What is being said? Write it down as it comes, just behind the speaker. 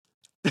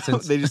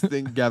They just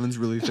think Gavin's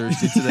really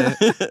thirsty today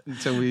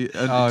until we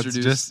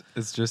introduce.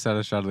 It's just out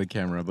of shot of the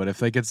camera. But if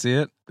they could see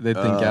it, they'd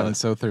think Gavin's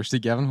so thirsty.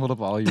 Gavin, hold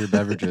up all your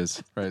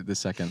beverages right this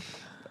second.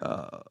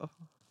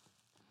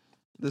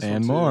 This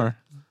and one more.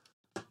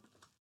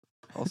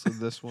 Also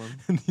this one.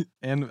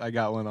 And I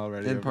got one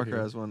already. And Parker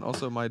has one.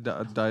 Also my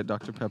Diet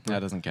Dr. Pepper. That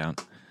doesn't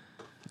count.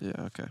 Yeah,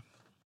 okay.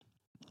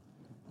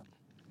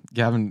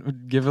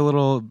 Gavin, give a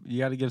little. You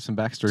got to give some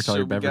backstory to all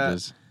your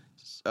beverages.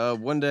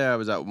 One day I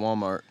was at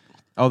Walmart.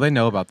 Oh, they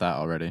know about that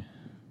already.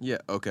 Yeah,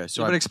 okay.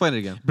 So But explain it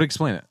again. But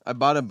explain it. I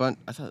bought a bunch.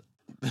 I thought,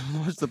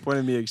 what's the point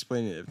of me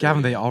explaining it?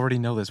 Gavin, they already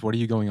know this. What are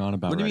you going on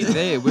about? What do you mean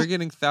they? We're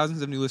getting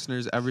thousands of new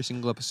listeners every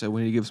single episode.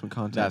 We need to give some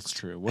context. That's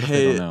true. What if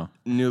they don't know?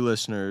 New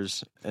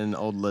listeners and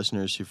old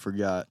listeners who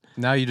forgot.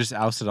 Now you just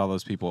ousted all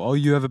those people. Oh,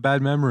 you have a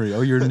bad memory.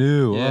 Oh, you're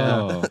new. Yeah.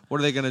 Oh. What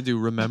are they going to do?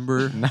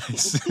 Remember?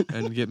 Nice.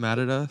 And get mad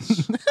at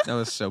us? That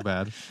was so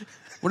bad.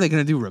 What are they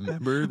going to do?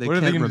 Remember? They What are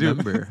they can't gonna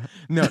remember.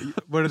 No,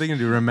 what are they going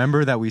to do?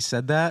 Remember that we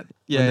said that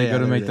Yeah, when they yeah, go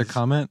to there make it the is.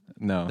 comment?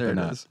 No, There they're it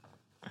not. is.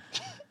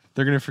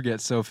 They're going to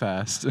forget so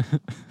fast.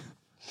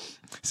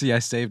 See, I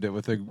saved it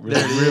with a There-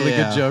 really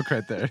yeah. good joke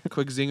right there.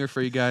 Quick zinger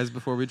for you guys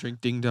before we drink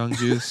Ding Dong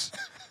juice.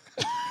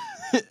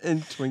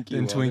 And Twinkie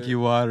And water. Twinkie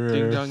water.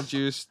 Ding Dong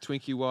juice,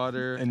 Twinkie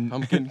water, And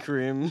Pumpkin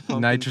cream.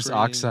 pumpkin nitrous cream.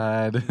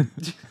 oxide.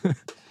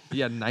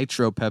 Yeah,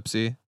 Nitro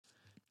Pepsi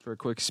for a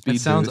quick speed It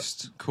sounds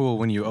boost. cool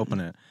when you open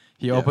it.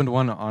 He Yeah. opened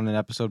one on an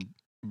episode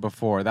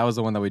before. That was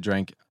the one that we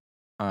drank,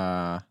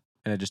 and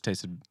it just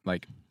tasted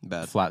like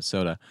Bad. flat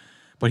soda.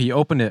 But he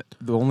opened it.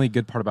 The only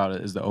good part about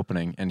it is the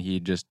opening, and he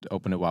just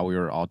opened it while we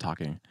were all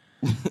talking.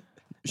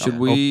 Should Oh,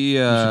 we? You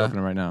should open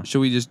it right now. Should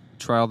we just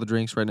try all the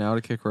drinks right now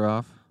to kick her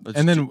off?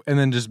 And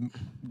then just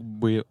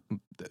we.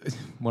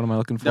 What am I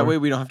looking for? that way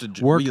we don't have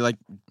to Work- be like,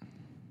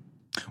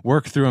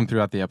 Work through them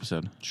throughout the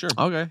episode. sure.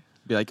 Okay.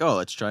 Be like, oh,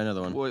 let's try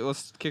another one. Well,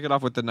 let's kick it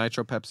off with the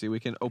Nitro Pepsi. We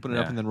can open it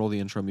up Yeah. and then roll the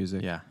intro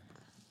music. Yeah.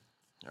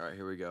 All right,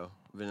 here we go.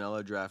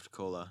 Vanilla Draft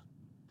Cola.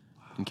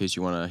 In case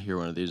you want to hear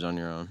one of these on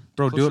your own.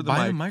 Bro, Closer do to it the by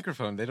the mic.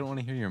 microphone. They don't want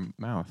to hear your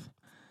mouth.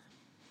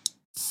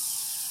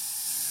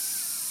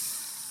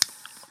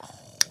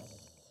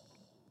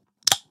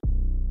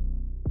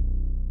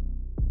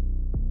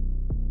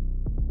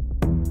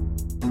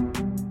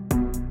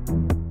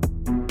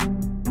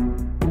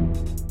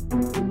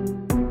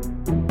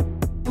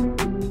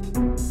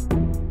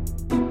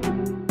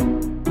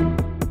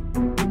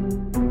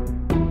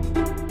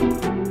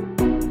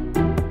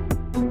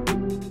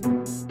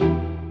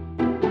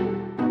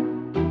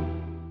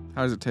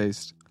 How does it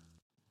taste?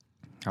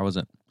 How was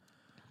it?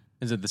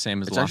 Is it the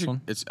same as It's the last actually,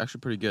 one? it's actually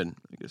pretty good.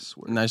 I guess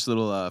swear. Nice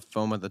little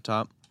foam at the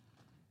top.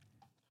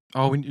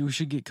 Oh, we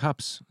should get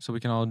cups so we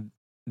can all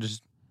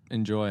just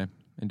enjoy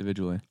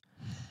individually.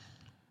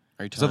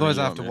 Are you Because otherwise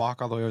I have to walk.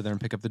 walk all the way over there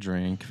and pick up the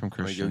drink from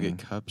Can we Christian. go get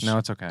cups? No,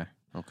 it's okay.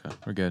 Okay.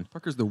 We're good.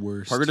 Parker's the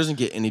worst. Parker doesn't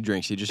get any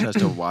drinks. He just has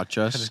to watch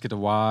I us. just get to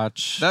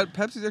watch. That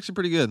Pepsi's actually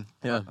pretty good.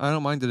 Yeah. I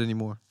don't mind it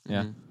anymore.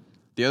 Yeah. Mhm.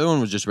 The other one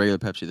was just regular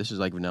Pepsi. This is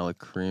like vanilla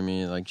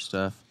creamy like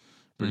stuff.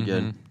 Pretty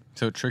good. Mhm.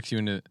 So it tricks you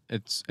into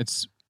it's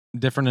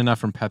different enough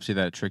from Pepsi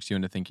that it tricks you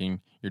into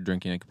thinking you're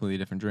drinking a completely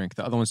different drink.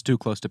 The other one's too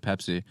close to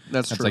Pepsi.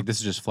 That's It's true. like this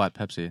is just flat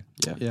Pepsi.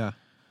 Yeah. Yeah.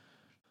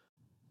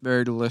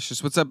 Very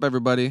delicious. What's up,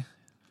 everybody?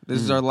 This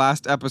is our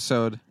last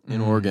episode In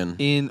Mm. Oregon.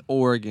 in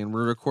Oregon.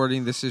 We're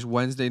recording. This is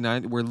Wednesday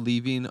night. We're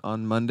leaving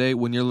on Monday.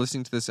 When you're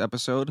listening to this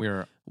episode,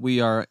 we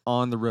are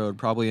on the road,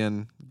 probably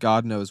in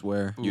God knows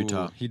where.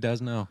 Utah. He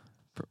does know.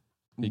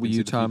 He can see the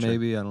Utah, future.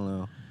 maybe? I don't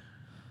know.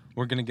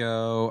 We're gonna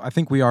go. I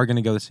think we are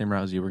gonna go the same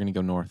route as you. We're gonna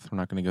go north. We're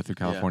not gonna go through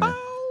California,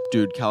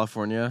 Dude,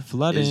 California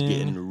Flooding. is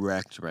getting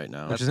wrecked right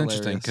now. which That's is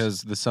interesting hilarious.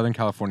 because the Southern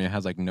California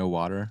has like no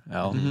water,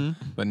 Mhm.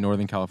 but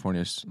Northern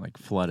California is like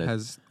flooded.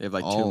 Has They have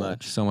like all- too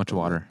much. so much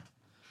water.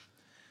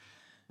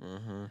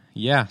 Mm-hmm.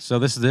 Yeah. So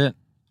this is it.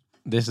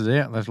 This is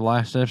it. That's the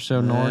last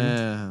episode. Norton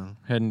Yeah.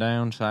 heading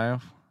down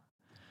south.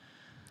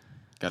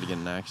 Got to get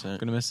an accent.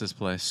 Gonna miss this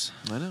place.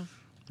 I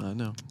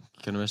know.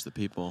 Gonna miss the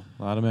people.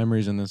 A lot of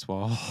memories in this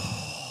wall.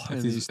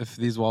 And if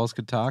these walls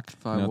could talk,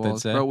 Five you know what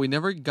walls. they'd say? Bro, we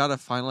never got a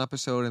final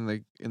episode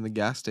in the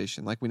gas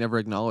station. Like, we never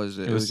acknowledged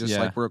it. It was just yeah.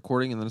 like we're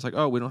recording, and then it's like,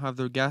 oh, we don't have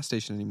the gas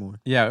station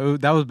anymore. Yeah,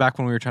 that was back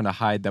when we were trying to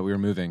hide that we were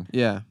moving.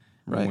 Yeah,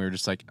 When right. we were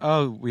just like,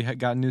 oh, we had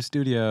got a new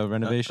studio,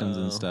 renovations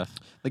and Uh-oh. stuff.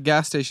 The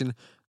gas station.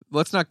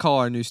 Let's not call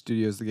our new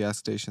studios the gas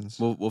stations.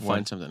 We'll What?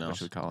 find something What else.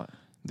 should we call it?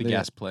 The The-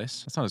 gas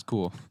place. That's not as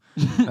cool.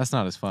 That's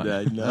not as fun.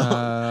 Yeah, no.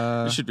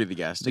 Uh, it should be the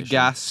gas the station.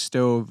 gas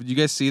stove. Did you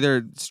guys see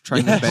they're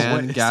trying Yes. to ban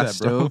What is gas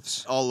that, bro?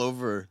 stoves? all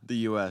over the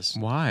U.S.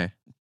 Why?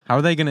 How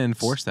are they going to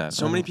enforce that?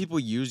 So many people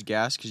use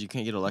gas because you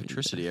can't get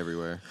electricity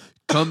everywhere.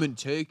 Come and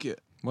take it.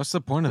 What's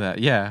the point of that?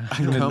 Yeah,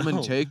 I'm gonna Come and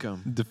know. take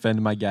them.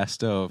 defend my gas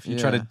stove. You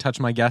try to Yeah. touch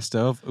my gas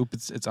stove. Oop,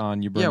 it's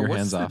on. You burn Yeah, your what's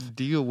hands the off.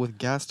 deal with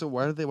gas stove?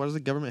 Why does the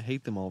government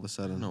hate them all of a I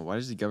sudden? don't know. Why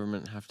does the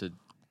government have to...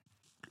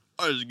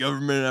 Why does the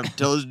government have to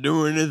tell us to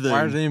do anything?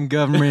 Why are them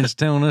governments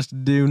telling us to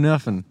do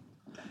nothing?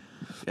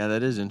 Yeah,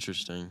 that is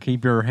interesting.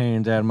 Keep your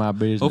hands out of my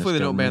business. Hopefully they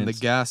don't ban the governments.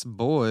 gas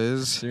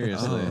boys.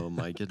 Seriously. Oh,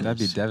 my goodness. That'd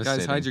be devastating.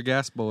 Guys, hide your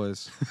gas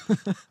boys.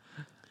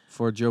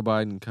 Before Joe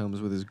Biden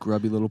comes with his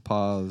grubby little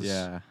paws.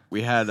 Yeah.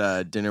 We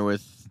had dinner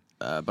with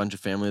a bunch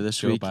of family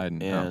this week,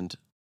 Biden, and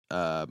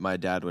my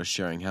dad was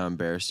sharing how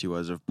embarrassed he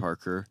was of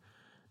Parker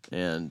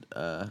and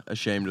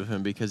ashamed of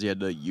him because he had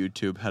to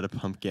YouTube how to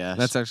pump gas.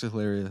 That's actually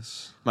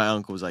hilarious. My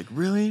uncle was like,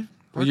 "Really?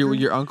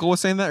 Your uncle was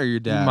saying that, or your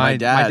dad? My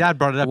dad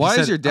brought it up. Why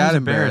He is said, your "I dad was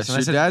embarrassed? And I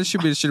Your said, dad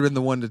should have been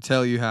the one to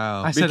tell you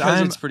how. I said,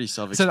 Because it's pretty I said,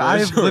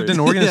 self-explanatory." I've lived in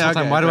Oregon this whole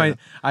time. okay, Why do okay.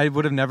 I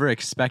would have never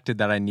expected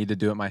that I need to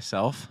do it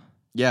myself.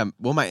 Yeah,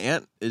 well, my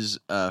aunt is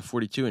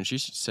 42, and she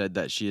said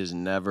that she has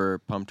never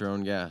pumped her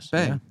own gas.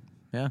 Bang.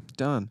 Yeah.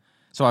 Done.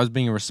 So I was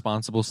being a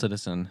responsible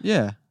citizen.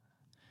 Yeah.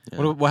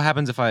 Yeah. What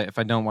happens if I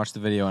don't watch the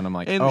video and I'm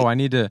like, And I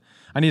need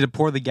to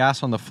pour the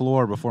gas on the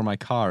floor before my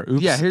car.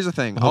 Oops. Yeah, here's the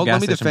thing. The whole Let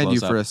gas me station defend you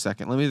blows for up. a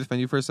second. Let me defend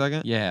you for a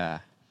second. Yeah.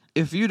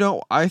 If you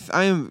don't, I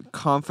am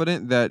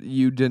confident that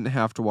you didn't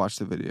have to watch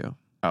the video.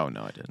 Oh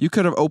no, I didn't. You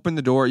could have opened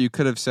the door. You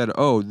could have said,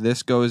 "Oh,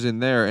 this goes in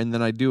there," and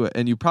then I do it,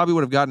 and you probably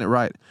would have gotten it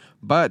right.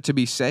 But to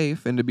be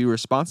safe and to be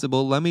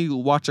responsible, let me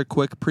watch a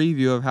quick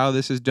preview of how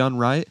this is done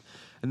right,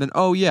 and then,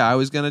 oh yeah, I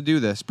was gonna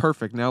do this.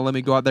 Perfect. Now let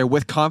me go out there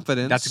with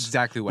confidence. That's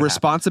exactly what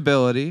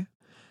responsibility,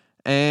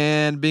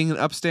 and being an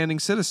upstanding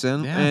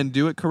citizen Yeah. and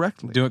do it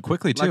correctly. Do it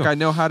quickly too. Like I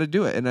know how to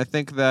do it, and I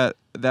think that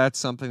that's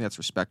something that's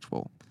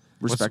respectable.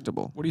 What's-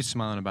 Respectable. What are you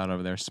smiling about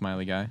over there,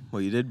 smiley guy?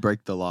 Well, you did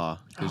break the law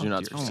because you're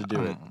not supposed to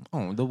do it.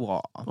 Oh, the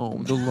law. Oh,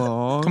 the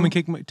law. Come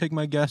and take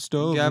my gas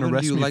stove Gavin, and do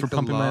arrest you me like for the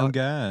pumping my law? own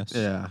gas.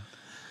 Yeah.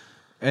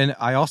 And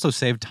I also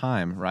saved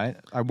time, right?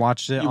 I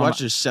watched it. You on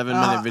watched a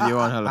 7-minute video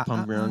on how to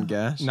pump your own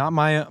gas? not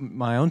my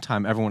own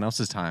time, everyone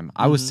else's time.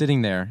 I was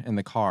sitting there in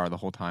the car the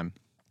whole time.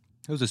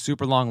 It was a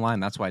super long line.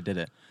 That's why I did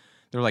it.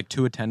 There were like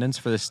 2 attendants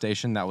for this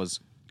station that was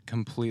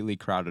completely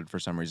crowded for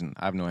some reason.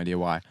 I have no idea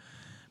why.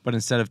 But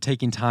instead of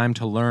taking time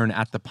to learn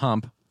at the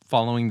pump,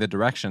 following the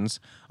directions,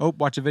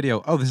 watch a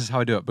video. Oh, this is how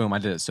I do it. Boom, I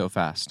did it so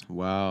fast.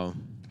 Wow.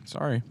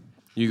 Sorry.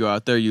 You go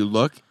out there, you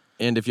look,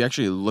 and if you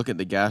actually look at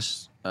the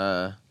gas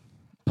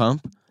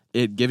pump,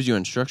 it gives you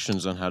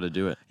instructions on how to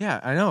do it. Yeah,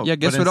 I know. Yeah,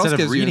 guess but what else instead of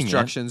gives you reading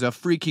instructions? A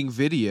freaking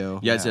video.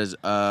 Yeah, it says,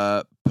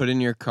 put in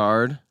your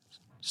card,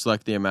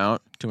 select the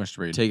amount, too much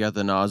to read. take out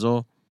the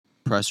nozzle,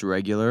 press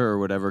regular or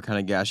whatever kind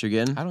of gas you're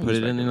getting. I don't put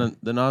use it in regular.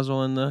 the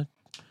nozzle in the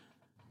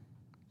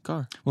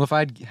car. Well, if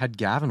I had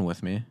Gavin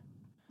with me, would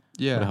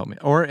Yeah. have helped me.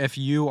 Or if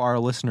you are a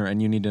listener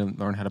and you need to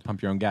learn how to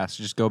pump your own gas,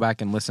 just go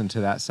back and listen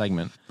to that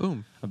segment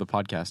Boom. of the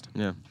podcast.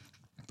 Yeah.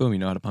 Boom, you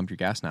know how to pump your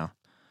gas now.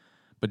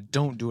 But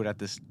don't do it at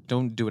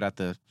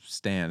the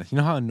stand. You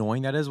know how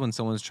annoying that is when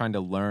someone's trying to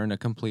learn a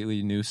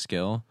completely new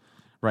skill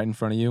right in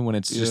front of you when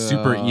it's just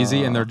super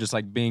easy and they're just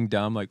like being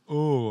dumb, like,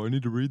 oh, I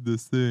need to read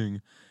this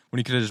thing. When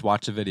you could have just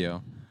watched a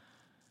video.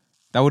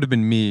 That would have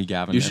been me,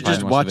 Gavin. You if should I just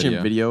hadn't watch watched the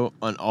a video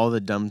on all the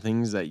dumb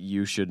things that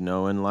you should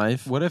know in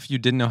life. What if you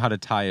didn't know how to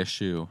tie a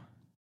shoe?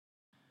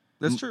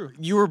 That's true.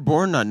 You were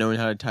born not knowing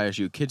how to tie a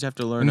shoe. Kids have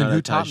to learn And then how to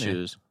who tie taught me?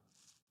 shoes.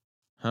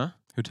 Huh?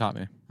 Who taught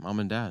me?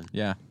 Mom and dad.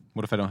 Yeah.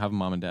 What if I don't have a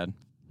mom and dad?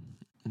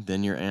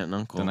 Then your aunt and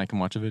uncle. Then I can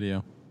watch a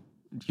video.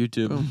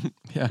 YouTube. Boom.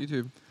 Yeah.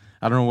 YouTube.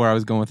 I don't know where I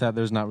was going with that.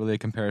 There's not really a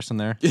comparison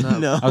there.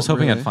 No. I was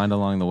hoping really? I'd find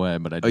along the way,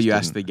 but I just Oh, you didn't.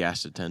 asked the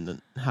gas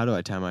attendant, how do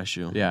I tie my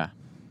shoe? Yeah.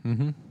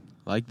 Mm-hmm.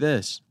 Like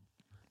this.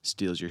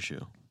 Steals your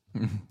shoe.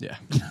 Yeah.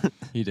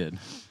 He did.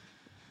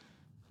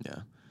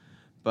 Yeah.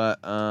 But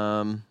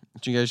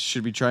you guys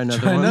should we try another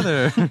Try one?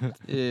 another.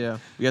 Yeah.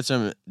 We got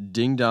some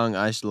ding dong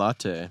iced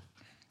latte.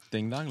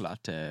 Ding dong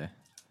latte.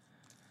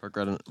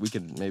 Parker, we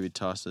could maybe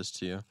toss this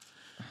to you.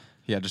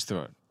 Yeah, just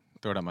throw it.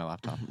 Throw it on my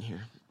laptop.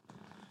 Here.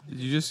 Did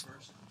you just?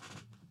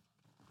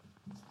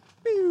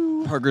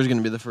 Parker's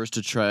gonna be the first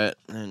to try it,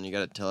 and you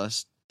gotta tell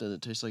us, does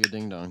it taste like a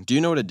ding dong? Do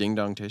you know what a ding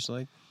dong tastes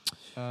like?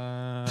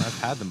 I've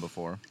had them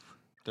before.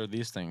 They're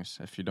these things,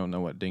 if you don't know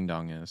what ding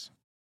dong is.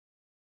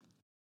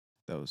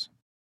 Those.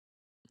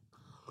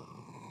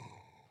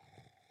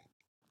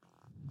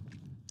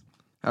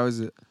 How is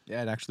it?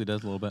 Yeah, it actually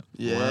does a little bit.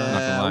 Yeah. Not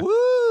gonna lie.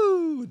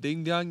 Woo!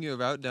 Ding dong, you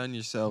have outdone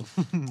yourself.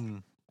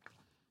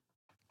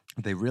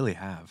 They really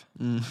have.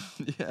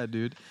 Yeah,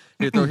 dude.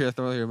 Here, throw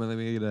here. Let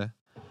me get a.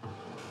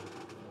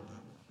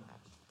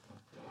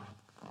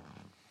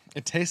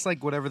 It tastes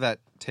like whatever that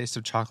taste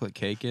of chocolate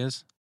cake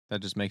is.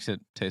 That just makes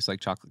it taste like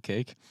chocolate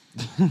cake.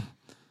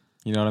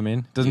 You know what I mean?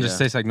 It doesn't just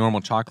Yeah. taste like normal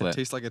It chocolate.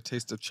 tastes like a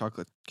taste of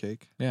chocolate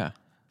cake. Yeah.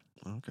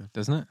 Okay.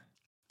 Doesn't it?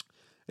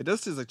 It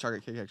does taste like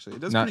chocolate cake, actually.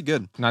 It does Not- pretty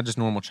good. Not just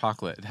normal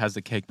chocolate. It has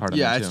the cake part of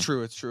Yeah, it too. it's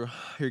true. It's true.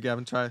 Here,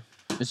 Gavin, try.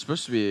 It's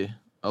supposed to be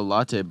a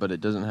latte, but it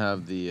doesn't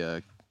have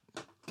the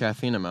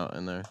caffeine amount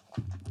in there.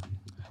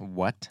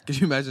 What? Could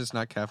you imagine it's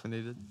not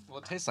caffeinated? Well,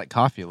 it tastes like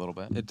coffee a little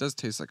bit. It does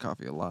taste like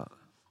coffee a lot.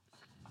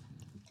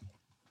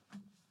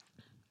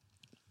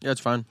 Yeah,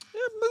 it's fine.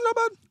 Yeah, but not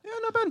bad. Yeah,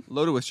 not bad.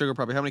 Loaded with sugar,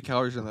 probably. How many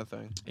calories are in that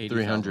thing?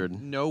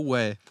 300. No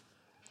way.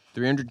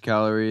 300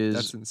 calories.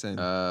 That's insane.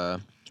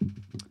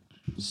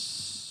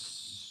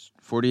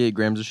 48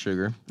 grams of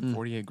sugar.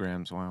 48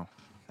 grams. Wow.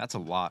 That's a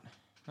lot.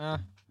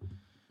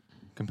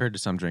 Compared to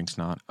some drinks,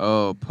 not.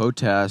 Oh,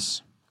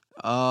 potass.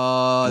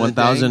 Oh,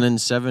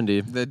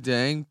 1,070. The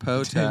dang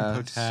potass.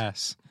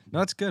 Potass.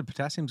 No, it's good.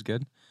 Potassium's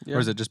good. Yeah. Or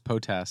is it just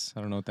potass?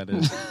 I don't know what that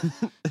is.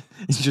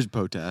 It's just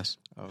potass.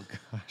 Oh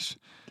gosh.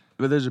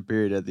 But there's a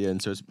period at the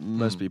end, so it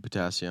must be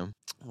potassium.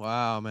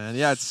 Wow, man.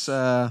 Yeah, it's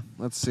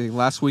let's see.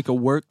 Last week of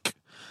work.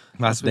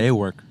 Last day of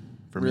work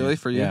for me. Really?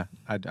 For you? Yeah.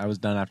 I was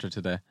done after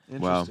today.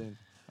 Wow. Interesting.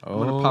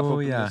 Oh, I'm gonna pop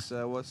open yeah. this.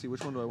 Let's see.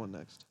 Which one do I want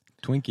next?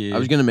 Twinkie. I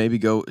was gonna maybe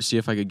go see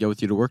if I could go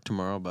with you to work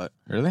tomorrow, but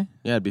Really?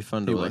 yeah, it'd be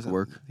fun to like wasn't.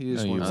 work. He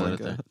just No, you wants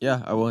weren't. like a,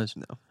 Yeah, I was.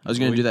 no. I was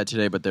gonna do that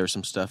today, but there was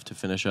some stuff to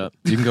finish up.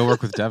 You can go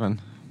work with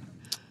Devin.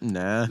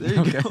 Nah. There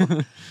you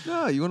go.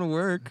 No, you want to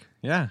work?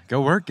 Yeah.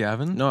 Go work,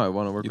 Gavin. No, I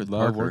want to work You'd with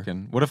love Parker.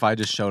 working. What if I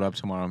just showed up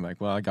tomorrow? I'm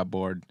like, well, I got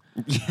bored.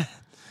 Yeah,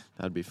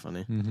 that'd be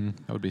funny. Mm-hmm.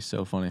 That would be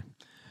so funny.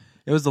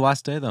 It was the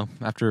last day though.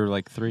 After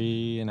like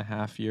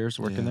 3.5 years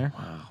working there.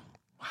 Wow.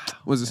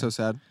 Was it so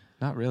sad?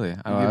 Not really. You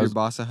I, give was, your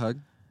boss a hug?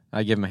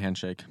 I gave him a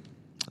handshake.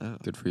 Oh,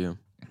 Good for you.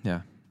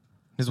 Yeah.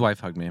 His wife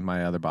hugged me.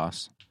 My other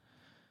boss.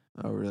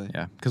 oh really?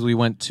 Yeah. Because we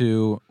went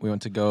to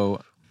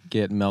go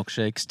get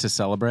milkshakes to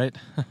celebrate.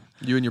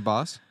 You and your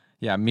boss?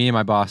 Yeah. Me and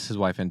my boss, his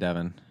wife, and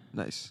Devin.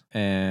 Nice.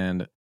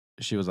 And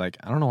she was like,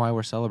 I don't know why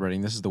we're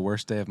celebrating. This is the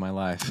worst day of my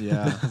life.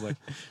 Yeah. I was like,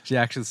 she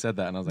actually said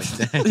that, and I was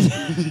like, dang.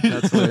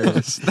 That's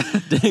hilarious.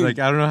 Like,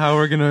 I don't know how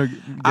we're gonna. Get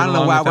I don't know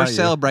along why we're without you.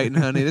 celebrating,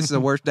 honey. This is the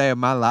worst day of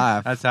my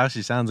life. That's how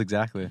she sounds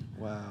exactly.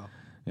 Wow.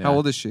 Yeah. How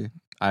old is she?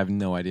 I have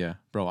no idea,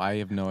 bro. I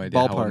have no idea.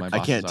 How old Ballpark. my I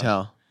bosses can't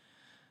are.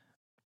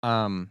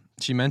 tell.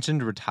 She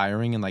mentioned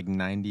retiring in like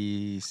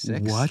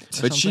 96. What?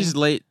 or But she's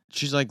something. late.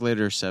 She's like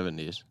later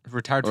 70s.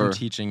 Retired or from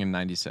teaching in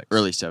 96.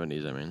 Early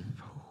 70s, I mean.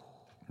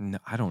 No,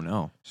 I don't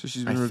know. So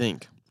she's I been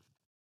think.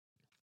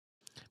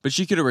 But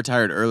she could have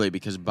retired early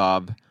because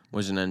Bob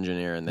was an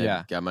engineer and they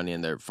Yeah. got money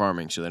in their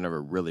farming, so they never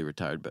really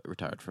retired, but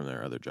retired from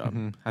their other job.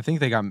 Mhm. I think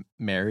they got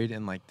married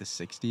in like the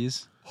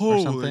 60s or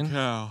something.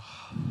 cow.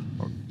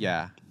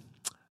 Yeah.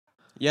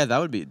 Yeah, that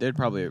would be. They'd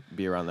probably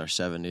be around their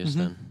 70s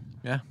then.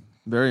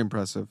 Very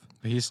impressive.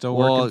 But he's still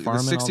Well, working the farming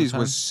all the 60s time.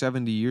 was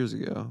 70 years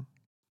ago.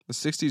 The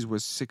 60s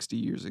was 60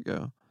 years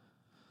ago.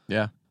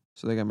 Yeah.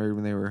 So they got married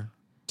when they were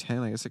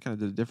 10. I guess they kind of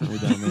did it differently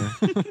down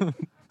there.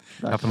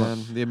 Back Up in-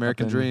 then, the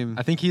American Up in- dream.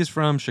 I think he's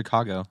from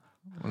Chicago.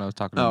 When I was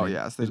talking to Oh, him,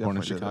 yes, he they was born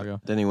in definitely did that.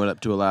 Chicago. Then he went up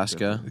to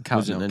Alaska.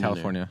 was an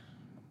engineer.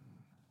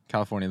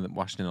 California,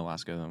 Washington,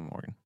 Alaska, then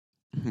Oregon.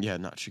 Yeah,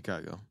 not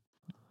Chicago.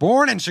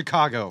 Born in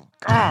Chicago.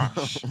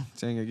 Gosh.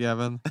 Dang it,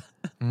 Gavin.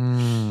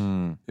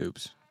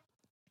 Oops.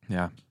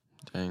 Yeah.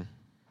 Dang.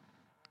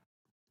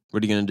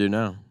 What are you gonna do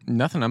now?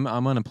 Nothing. I'm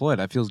unemployed.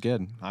 That feels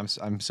good.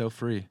 I'm so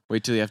free.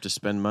 Wait till you have to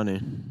spend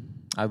money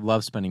I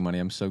love spending money.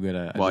 I'm so good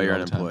at it. I while do it you're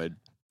all the time. unemployed.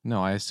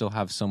 No, I still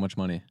have so much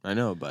money. I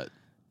know, but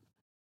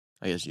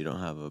I guess you don't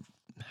have a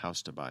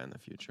house to buy in the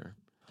future.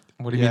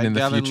 What do you Yeah, mean in the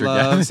Gavin future,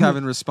 loves Gavin?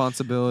 having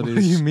responsibilities.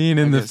 What do you mean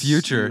in I the guess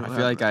future? you I don't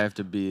feel like have- I have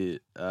to be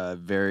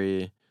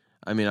very.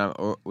 I mean,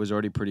 was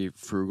already pretty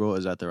frugal.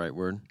 Is that the right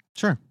word?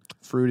 Sure.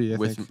 Fruity, I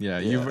With think. Yeah,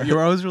 Yeah.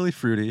 you're always really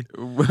fruity.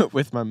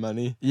 with my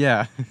money.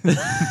 Yeah.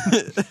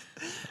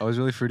 I was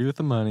really fruity with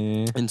the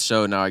money. And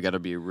so now I got to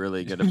be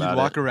really good You about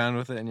walk it. around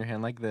with it in your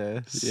hand like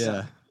this.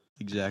 Yeah,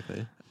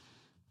 exactly.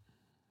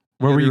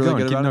 Where You were gotta you be really going?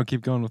 good Keep, about no, it?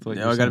 keep going with what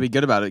No, you're I got to saying. be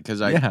good about it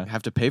because I Yeah.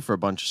 have to pay for a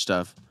bunch of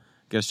stuff.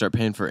 Got to start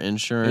paying for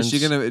insurance. Is she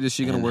gonna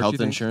and work? health you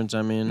think? insurance?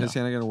 I mean, Is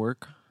Hannah gonna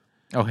work?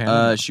 Oh,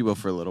 Hannah. she will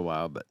for a little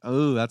while, but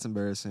Oh, that's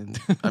embarrassing.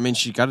 I mean,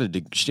 she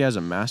has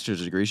a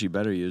master's degree. She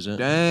better use it.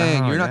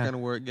 Dang, Oh, you're not yeah. gonna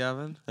work,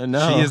 Gavin.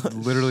 No, She is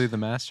literally the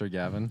master,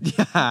 Gavin.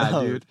 Yeah,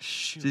 Oh, dude.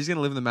 shoot. She's gonna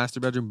live in the master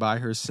bedroom by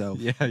herself.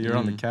 Yeah, you're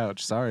on the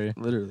couch. Sorry.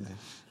 Literally.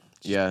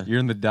 Yeah, You're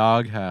in the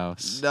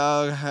doghouse.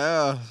 Dog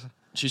house.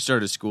 she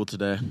started school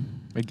today.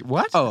 Like,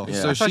 what? Oh, Yeah.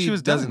 so I thought she she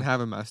was doesn't done.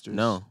 have a master's.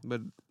 No. but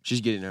She's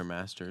getting her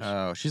master's.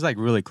 Oh, she's like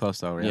really close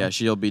though, right? Yeah,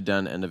 she'll be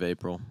done end of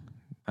April.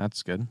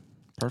 That's good.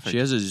 Perfect. She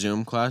has a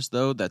Zoom class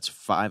though that's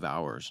 5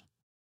 hours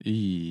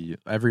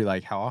Every,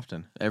 like, how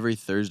often? every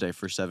Thursday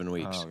for 7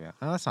 weeks. Oh, yeah.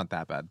 Oh, that's not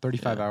that bad.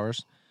 35 Yeah.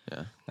 hours?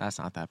 Yeah. That's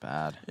not that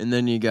bad. And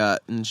then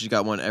she's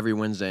got one every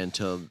Wednesday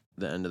until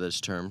the end of this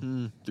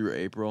term through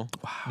April.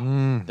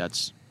 Mm.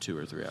 That's 2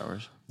 or 3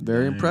 hours.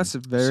 very Dang.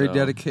 impressive. Very So-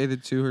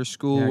 dedicated to her Yeah,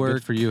 schoolwork.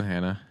 good for you,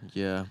 Hannah.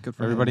 Yeah. Good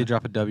for Everybody Hannah.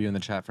 drop a W in the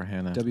chat for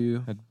Hannah.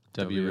 W. A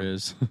W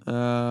Riz.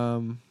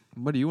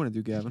 What do you want to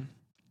do, Gavin?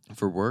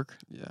 For work?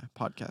 Yeah,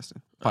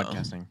 podcasting.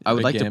 Podcasting. I would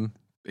Big like to- game.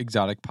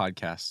 Exotic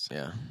podcasts.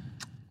 Yeah.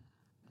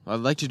 I'd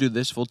like to do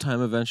this full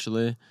time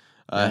eventually.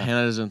 Yeah.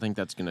 Hannah doesn't think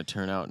that's going to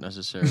turn out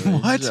necessarily.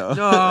 What? so-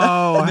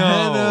 No,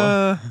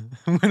 No.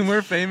 when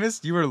we're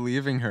famous, you are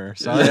leaving her.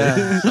 Sorry.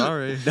 Yeah,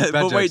 sorry. That- Bad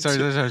but joke. wait, sorry,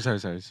 till- sorry.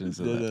 Shouldn't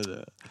say No, that. no,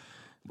 no.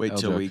 Wait I'll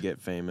till we joke.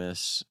 get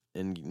famous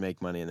and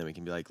make money, and then we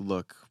can be like,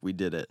 "Look, we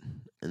did it,"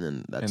 and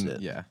then that's And,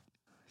 it. Yeah.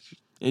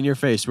 In your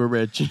face, we're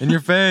rich. In your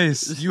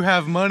face. You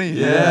have money.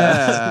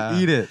 Yeah.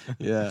 Eat it.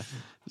 Yeah.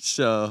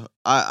 So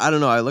I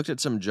don't know. I looked at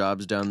some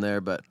jobs down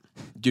there, but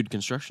dude,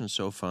 construction is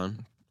so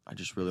fun. I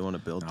just really want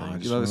to build Oh, I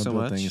things. You love it wanna so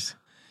build much? things.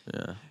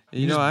 Yeah.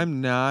 You know,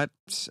 I'm not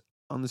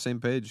on the same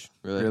page.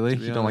 Really. Really? To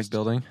be You don't like honest.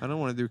 building? I don't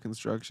want to do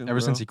construction. Ever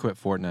bro. since you quit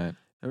Fortnite.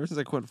 Ever since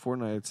I quit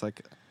Fortnite, it's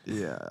like,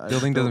 yeah,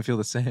 Building doesn't feel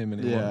the same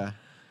anymore. Yeah.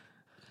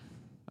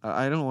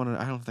 I don't want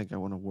to. I don't think I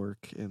want to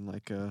work in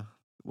like a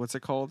what's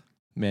it called?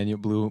 Blue collar. Manual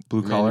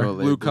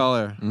Blue labor.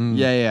 collar. Mm.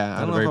 Yeah. Not I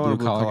don't a know very if I want a blue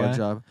blue collar collar guy?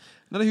 job.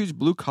 Not a huge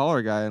blue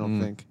collar guy, I don't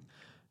Mm. think.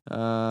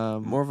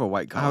 More of a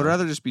white collar. I would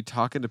rather just be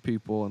talking to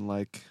people and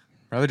like.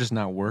 Rather just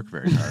not work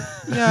very hard.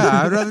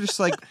 Yeah, I'd rather just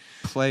like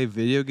play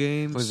video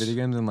games. Play video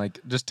games and like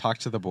just talk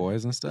to the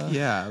boys and stuff.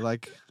 Yeah,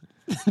 like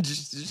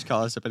just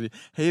call us up and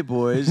hey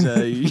boys,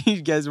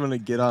 you guys want to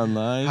get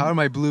online? How are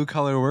my blue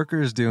collar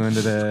workers doing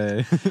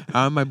today?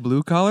 how are my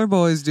blue collar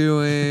boys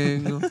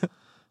doing?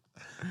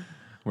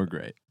 We're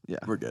great. Yeah,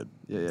 We're good.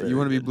 yeah. Very You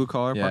want to be good. blue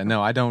collar? Yeah,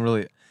 no, I don't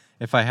really.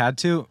 If I had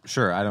to,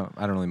 sure, I don't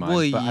really mind.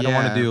 Well, but I don't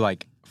want yeah. to do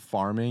like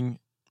farming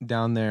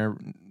down there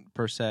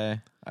per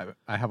se.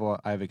 I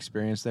have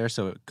experience there,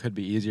 so it could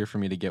be easier for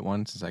me to get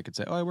one since I could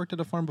say, "Oh, I worked at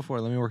a farm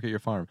before. Let me work at your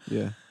farm."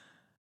 Yeah.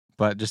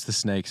 But just the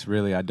snakes,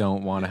 really, I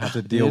don't want to have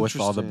to deal with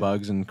all the Interesting.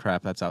 bugs and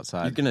crap that's You're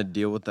outside. gonna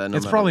deal with that. No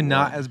It's matter probably what.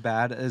 not as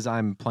bad as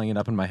I'm playing it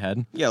up in my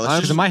head. Yeah, I'm- let's Because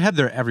just in my head,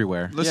 they're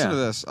everywhere. Listen Yeah. to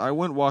this. I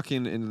went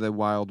walking into the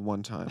wild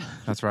one time.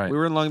 That's right. We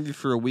were in Longview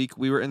for a week.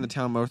 We were in the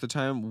town most of the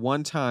time.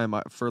 One time,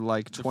 for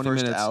like the 20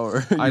 first minutes,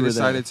 hour. I you were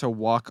decided to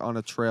walk on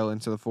a trail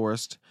into the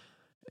forest,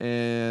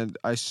 and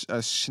a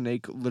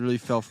snake literally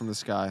fell from the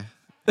sky.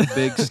 A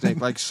big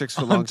snake, like 6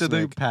 foot long Onto the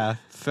snake, path.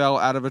 fell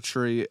out of a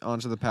tree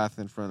onto the path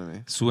in front of me.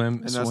 And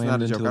And that's swam not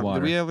a into joke. the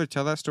water. Did we ever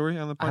tell that story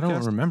on the podcast? I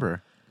don't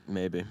remember. there.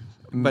 Maybe.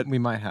 But we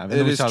might have. And It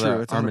then we is saw true.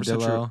 the It's 100%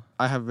 armadillo. true.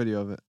 I have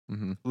video of it.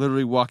 Mm-hmm.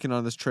 Literally walking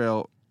on this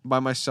trail by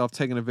myself,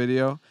 taking a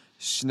video.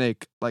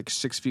 Snake, like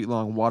 6 feet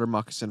long, water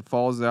moccasin,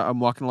 falls out. I'm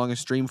walking along a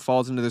stream,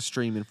 falls into the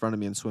stream in front of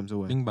me and swims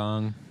away. Bing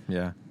bong.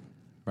 Yeah.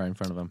 Right in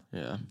front of him.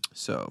 Yeah.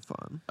 So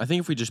fun. I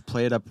think if we just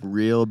play it up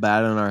real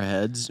bad in our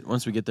heads,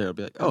 once we get there, it'll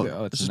be like, oh,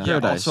 Oh, it's this is nice.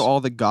 paradise. Also,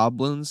 all the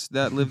goblins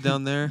that live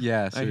down there.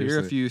 Yeah, I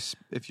hear seriously.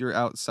 if you're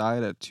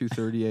outside at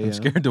 2:30 a.m. I'm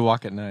scared to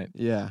walk at night.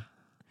 Yeah.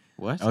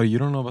 What? Oh, you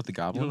don't know about the You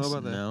goblins? don't know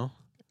about that? No.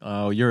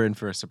 Oh, you're in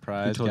for a Who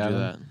surprise. told Gavin. you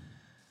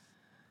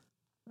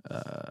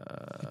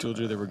that? Who told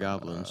you they were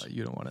goblins?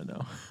 You don't want to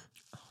know.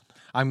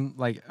 I'm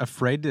like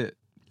afraid to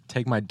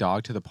take my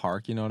dog to the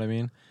park. You know what I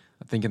mean?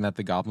 Thinking that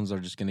the goblins are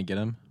just gonna get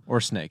him,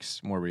 or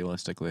snakes, more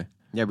realistically.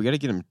 Yeah, we got to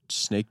get him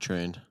snake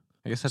trained.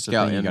 I guess that's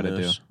Scout the thing you and got to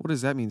do. moose. What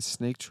does that mean?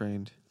 Snake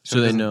trained. So it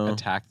they doesn't know.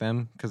 attack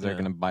them because they're Yeah.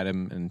 gonna bite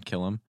him and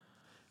kill him.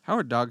 How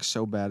are dogs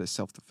so bad at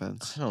self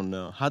defense? I don't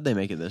know. How'd they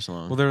make it this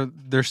long? Well,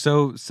 they're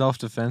so self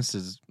defense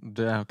is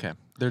okay.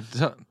 Their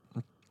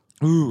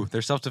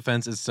self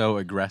defense is so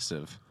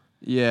aggressive.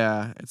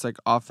 Yeah, it's like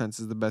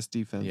offense is the best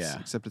defense. Yeah.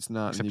 Except it's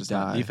not. Except and you it's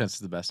die. not. Defense is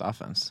the best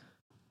offense.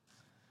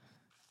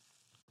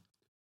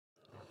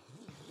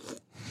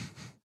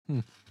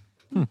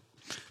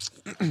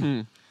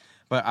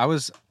 But I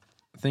was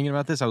thinking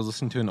about this. I was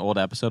listening to an old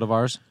episode of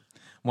ours,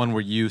 one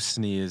where you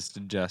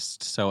sneezed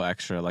just so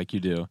extra, like you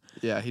do.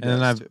 Yeah, he And then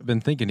does. I've too.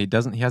 been thinking he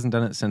hasn't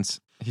done it since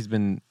he's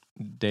been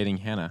dating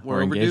Hannah. We're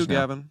or overdue, engaged now.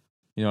 Gavin.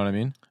 You know what I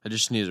mean? I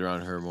just sneeze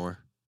around her more.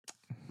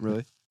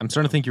 Really? I'm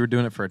starting to think you were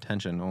doing it for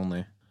attention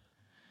only.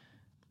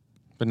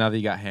 But now that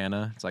you got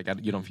Hannah, it's like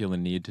you don't feel the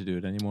need to do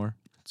it anymore.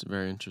 It's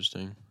very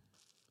interesting.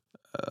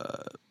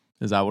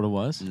 Is that what it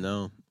was?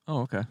 No.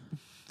 Oh, okay.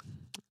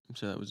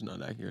 So that was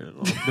not accurate at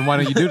all. Then why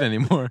don't you do it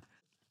anymore?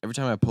 Every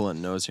time I pull a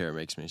nose hair, it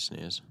makes me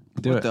sneeze.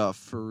 Do what it. the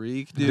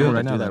freak, Do dude? it I'm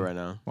right gonna now do that then. right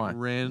now. Why?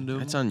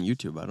 Random. It's on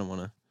YouTube. I don't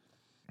want to.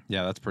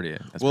 Yeah, that's pretty.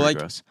 That's Well, pretty like,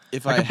 gross.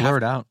 If I I could blur have,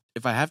 it out.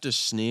 if I have to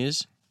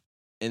sneeze,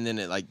 and then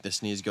it like the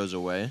sneeze goes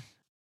away,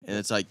 and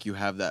it's like you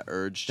have that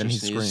urge Then to he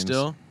sneeze screams.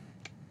 still,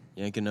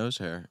 yank a nose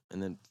hair,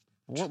 and then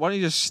Why don't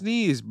you just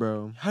sneeze,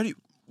 bro? how do you?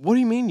 What do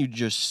you mean you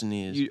just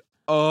sneeze? You-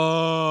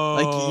 Oh,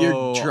 Like,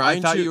 you're trying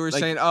I thought to, you were like-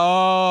 saying,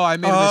 "Oh, I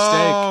made a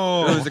mistake."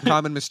 Oh. It was a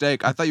common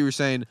mistake. I thought you were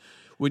saying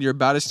when you're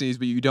about to sneeze,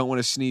 but you don't want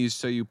to sneeze,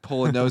 so you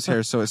pull a nose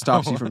hair so it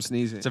stops you from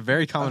sneezing. It's a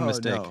very common Oh,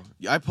 mistake.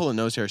 no. I pull a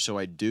nose hair so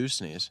I do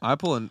sneeze, I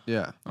pull in,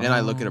 yeah. and I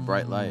look at a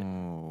bright light.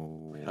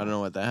 Oh. I don't know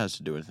what that has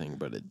to do with anything,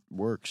 but it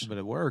works. But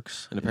it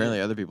works. And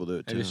apparently other people do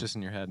it too. Maybe it's just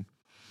in your head.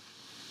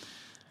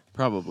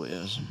 Probably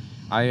is.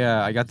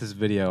 I got this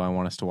video I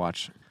want us to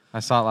watch. I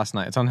saw it last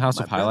night. It's on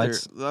House of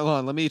Highlights. Hold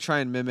on, let me try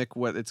and mimic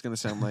what it's going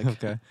to sound like.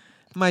 Okay.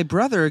 My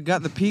brother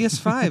got the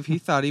PS5 he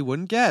thought he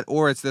wouldn't get.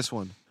 Or it's this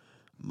one.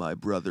 My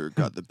brother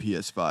got the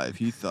PS5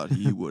 he thought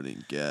he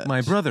wouldn't get. My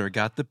brother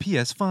got the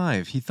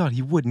PS5 he thought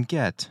he wouldn't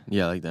get.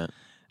 Yeah, like that.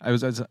 I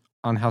was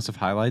on House of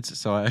Highlights,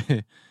 so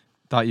I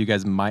thought you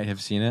guys might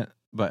have seen it,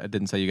 but it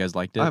didn't say you guys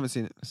liked it. I haven't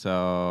seen it.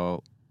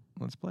 So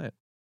let's play it.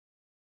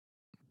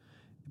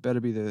 It better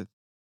be the...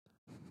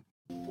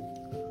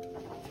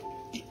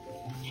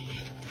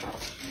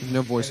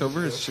 No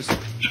voiceover, it's just...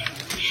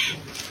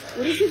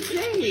 What does it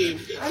say?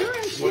 I don't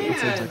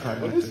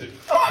understand. What is it?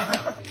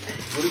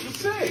 What does it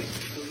say?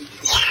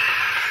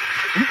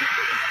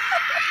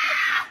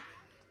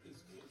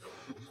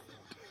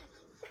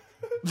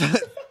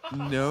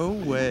 No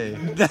way.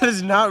 That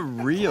is not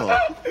real.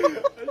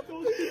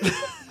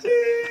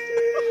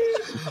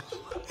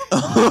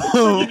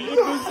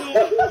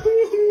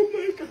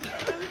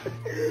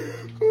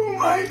 Oh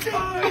my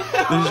god!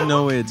 There's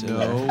no way it's in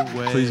No there.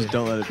 way. Please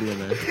don't let it be in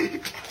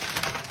there.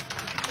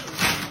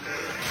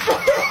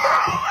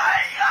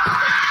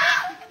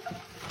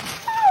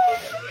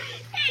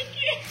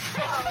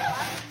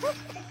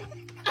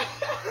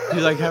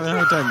 He's like having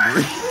a hard time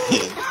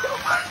breathing.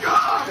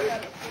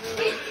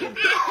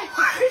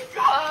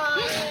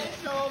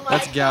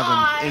 That's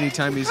Gavin.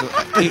 Anytime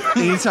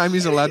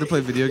he's allowed to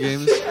play video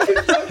games,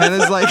 and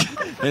it's like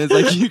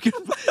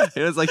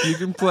you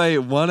can play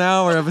 1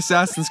 hour of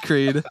Assassin's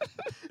Creed.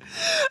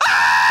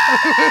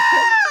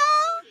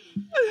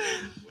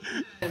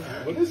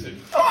 What is it?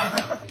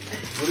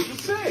 What did it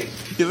say?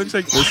 He looks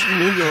like this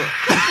nigga.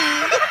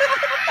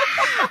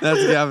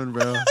 That's Gavin,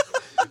 bro.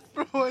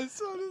 Bro, I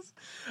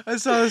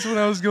saw this when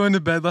I was going to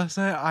bed last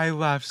night. I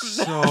laughed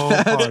so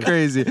That's hard.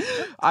 crazy.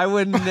 I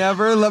would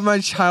never let my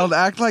child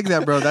act like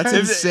that, bro. That's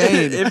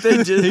insane. If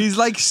they just, He's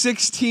like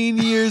 16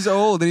 years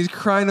old and he's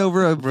crying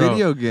over a Bro,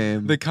 video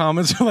game. The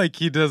comments are like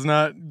he does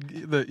not.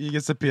 He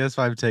gets the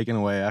PS5 taken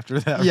away after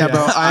that. Yeah,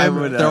 bro. I'm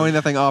would, throwing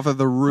that thing off of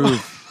the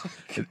roof.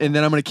 And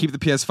then I'm going to keep the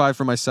PS5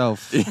 for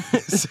myself.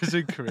 Such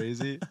a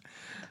crazy.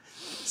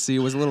 See, it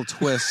was a little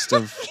twist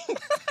of...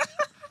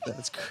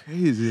 That's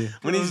crazy.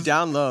 when he's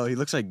down low, he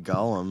looks like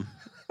Gollum.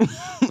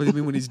 What do you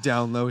mean when he's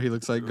down low, he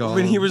looks like Gollum?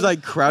 When he was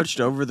like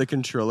crouched over the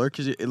controller,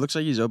 because it looks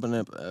like he's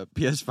opening up a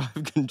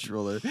PS5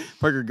 controller.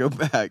 Parker, go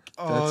back.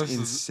 That's this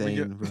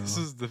insane, bro.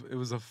 It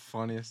was the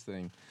funniest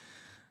thing.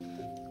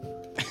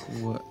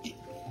 What?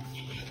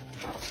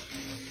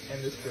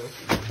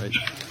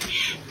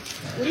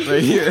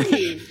 Right here.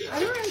 I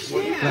don't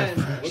understand.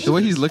 The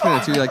way he's looking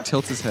at it, too, he like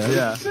tilts his head.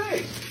 Yeah.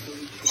 Say.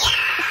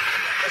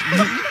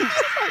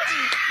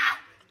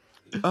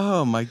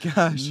 Oh my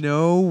gosh.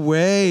 No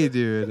way,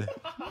 dude.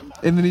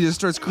 And then he just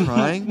starts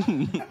crying.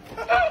 You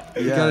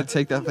Yeah. gotta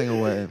take that thing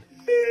away.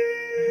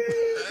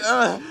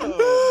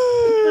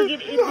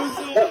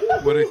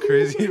 What a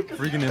crazy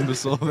freaking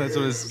imbecile. That's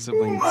what his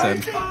sibling said.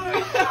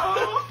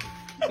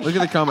 Look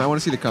at the comment. I want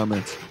to see the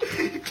comments.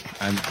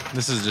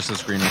 This is just a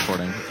screen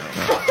recording.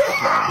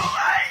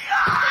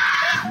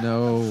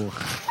 No.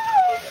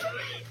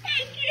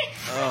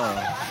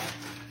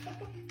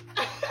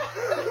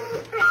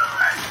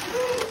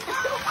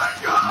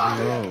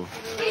 Bro.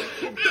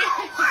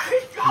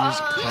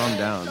 Just calm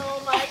down.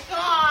 Oh my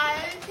god.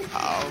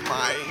 Oh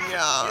my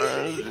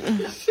god.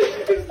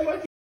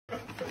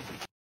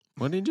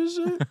 What did he just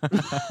say?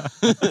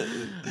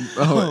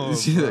 Oh, you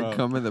see bro. that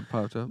comment that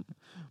popped up?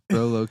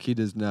 Bro, low-key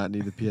does not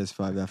need the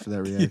PS5 after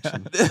that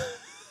reaction.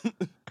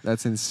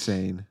 That's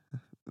insane.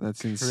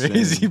 That's insane.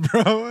 Crazy,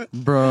 bro.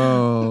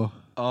 Bro.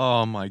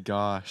 Oh my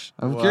gosh.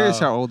 I'm curious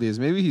how old he is.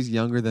 Maybe he's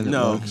younger than it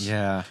No. looks.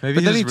 Yeah. Maybe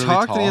But then he's he really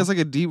talked tall. and he has like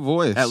a deep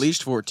voice. At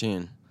least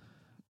 14.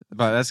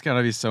 But that's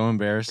gotta be so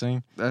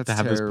embarrassing That's to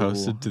have terrible. this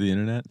posted to the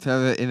internet. To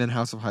have it and then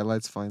House of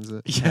Highlights finds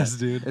it. Yes,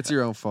 dude. It's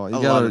your own fault. You A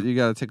lot gotta of- you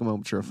gotta take a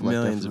moment to reflect.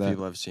 Millions after of that.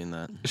 people have seen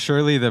that.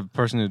 Surely the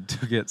person who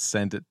took it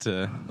sent it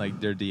to like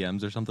their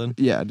DMs or something.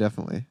 Yeah,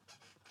 definitely.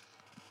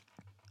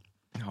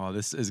 Oh,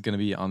 this is gonna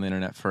be on the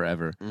internet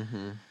forever.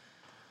 Mm-hmm.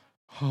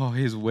 Oh,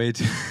 he's way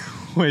too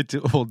way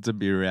too old to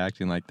be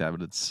reacting like that,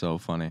 but it's so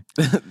funny.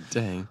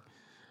 Dang.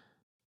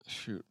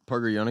 Shoot.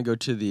 Parker, you want to go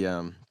to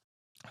the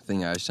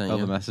thing I sent All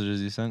you? the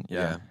messages you sent?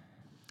 Yeah.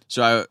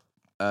 So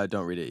I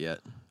don't read it yet.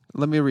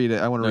 Let me read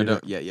it. I want to No,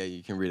 read don't. it. Yeah,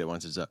 you can read it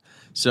once it's up.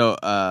 So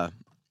I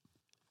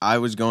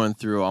was going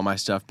through all my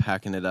stuff,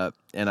 packing it up,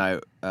 and I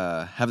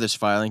have this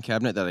filing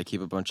cabinet that I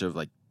keep a bunch of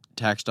like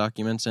tax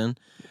documents in,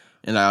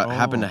 and I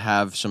happen to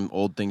have some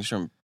old things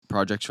from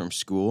projects from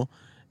school,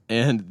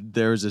 and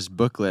there was this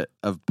booklet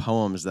of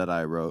poems that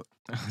I wrote.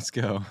 Let's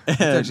go.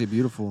 It's actually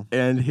beautiful.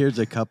 And here's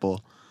a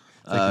couple.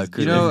 like his You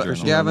Good know,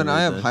 journal. Gavin, I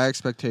Read have this. high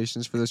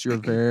expectations for this. You're a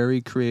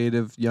very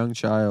creative young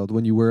child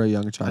when you were a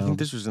young I child. think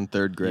this was in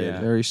 3rd grade. Yeah.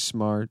 Very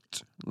smart.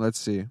 Let's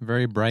see.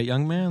 Very bright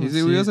young man. He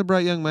Let's was see. a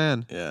bright young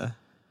man. Yeah.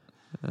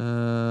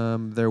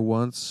 There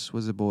once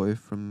was a boy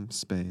from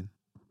Spain.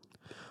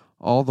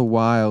 All the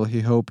while,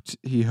 he hoped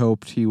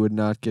he would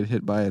not get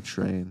hit by a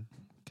train.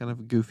 Kind of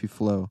a goofy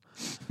flow.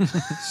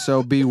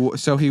 So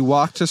he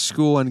walked to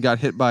school and got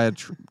hit by a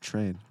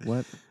train.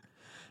 What?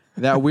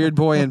 That weird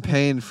boy in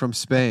pain from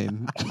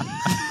Spain.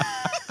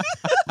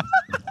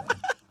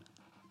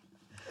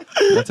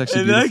 That's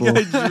actually And that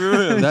beautiful. guy drew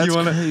him. That's You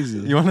wanna- crazy.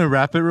 You want to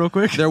wrap it real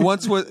quick? There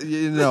once was,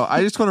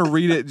 I just want to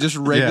read it just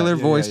regular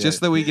yeah, voice, yeah. just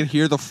so that we can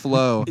hear the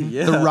flow.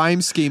 Yeah. The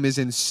rhyme scheme is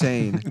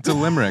insane. It's a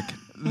limerick.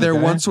 There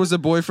Okay. once was a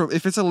boy from.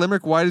 If it's a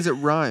limerick, why does it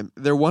rhyme?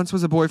 There once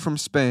was a boy from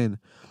Spain.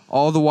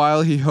 All the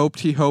while he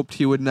hoped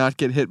he would not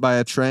get hit by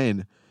a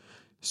train.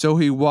 So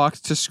he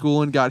walked to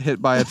school and got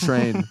hit by a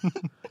train.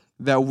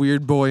 That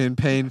weird boy in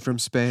pain from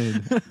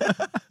Spain.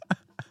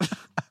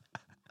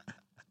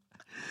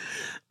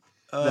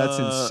 That's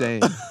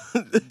insane.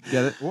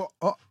 Get it?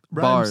 Rhymes.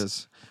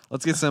 Bars.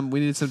 Let's get some. We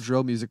need some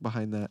drill music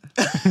behind that.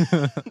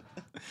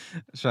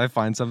 Should I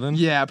find something?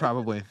 Yeah,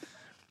 probably.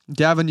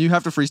 Gavin, you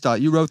have to freestyle.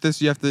 You wrote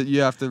this. You have to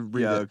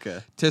read Yeah, it. okay.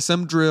 To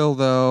some drill,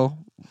 though,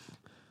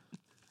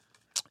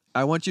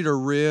 I want you to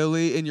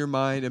really, in your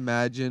mind,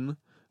 imagine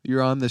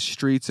you're on the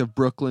streets of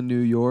Brooklyn, New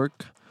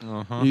York.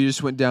 Uh-huh. You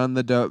just went down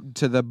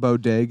to the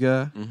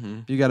bodega. Mm-hmm.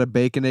 You got a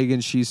bacon, egg,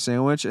 and cheese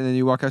sandwich, and then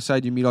you walk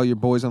outside. You meet all your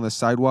boys on the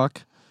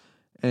sidewalk,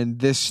 and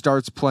this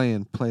starts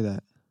playing. Play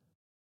that.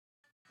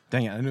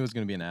 Dang it! I knew it was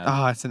gonna be an ad.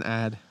 Ah, it's an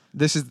ad.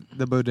 This is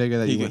the bodega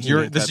that He you can- went he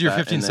to. can This cut is your that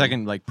 15 and then-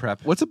 second like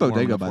prep. What's a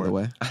bodega, warm-up by for the it.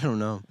 way? I don't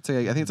know. It's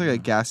like I think it's like a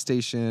gas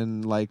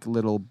station, like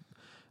little,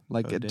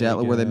 like a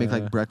deli where they make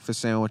like Bodega. breakfast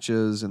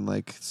sandwiches and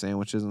like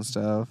sandwiches and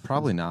stuff.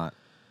 Probably not.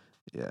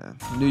 Yeah.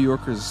 New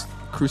Yorkers,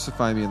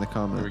 crucify me in the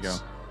comments. Here we go.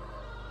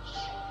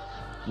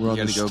 We're on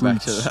You the gotta go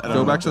back to streets. that. I Go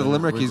don't back know. to the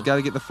limerick. Where's He's got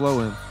to get the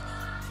flow in.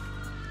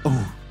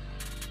 Oh.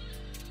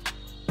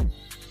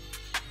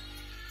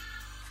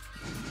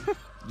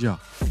 Yeah.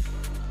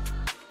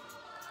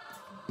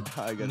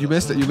 You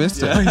missed it. You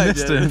missed Yeah, it. I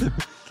missed did. it.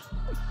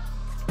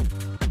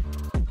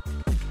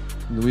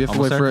 We have to Almost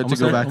wait there, for it to almost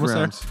go there, back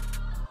almost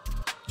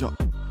around.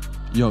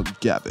 Young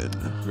Gavin,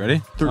 Ready?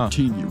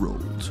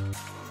 13-year-old.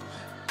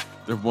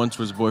 There once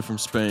was a boy from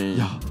Spain.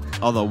 Yeah.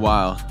 All the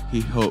while, he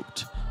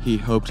hoped he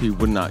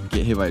would not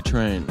get hit by a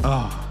train.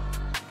 Oh.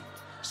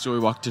 So he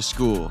walked to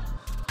school,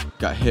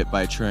 got hit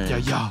by a train.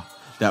 Yeah.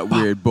 That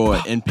weird boy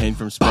in pain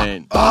from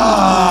Spain.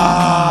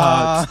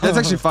 That's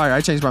actually fire.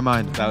 I changed my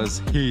mind. That was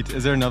heat.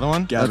 Is there another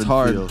one? That's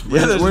hard.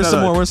 Yeah, there's Where's some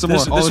another more? one. Where's some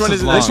This- more? This Oh, one this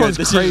is is long. This one's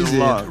This is crazy.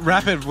 long.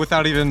 Wrap it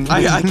without even.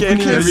 I can't We even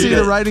can't read see it.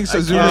 the writing, so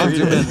zoom can't in.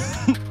 Zoom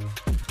read in.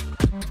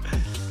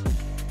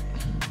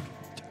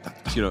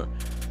 You know,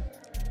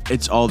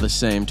 it's all the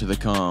same to the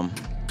calm.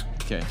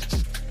 Okay.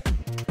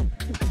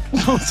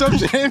 What's up,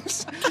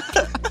 James?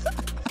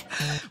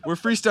 We're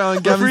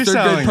freestyling Gavin's third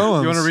grade freestyling.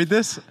 poems. You want to read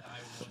this?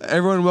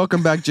 Everyone,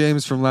 welcome back,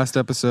 James, from last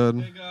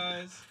episode.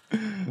 guys.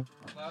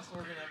 Last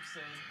Oregon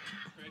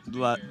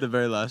episode. The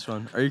very last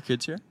one. Are your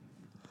kids here?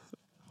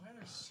 Why are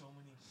there so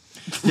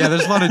many? Yeah,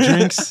 there's a lot of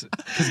drinks.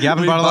 Because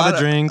Gavin We bought a lot bought of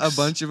drinks. a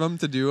bunch of them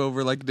to do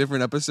over like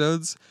different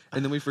episodes,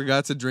 and then we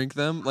forgot to drink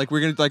them. Like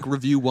we're gonna like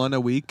review one a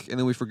week, and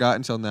then we forgot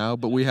until now.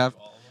 But we have to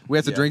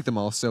Yeah. drink them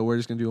all, so we're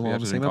just gonna do them all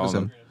have in the to same drink all of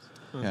episode.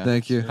 them. Yeah.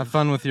 Thank you. Have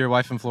fun with your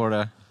wife in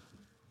Florida.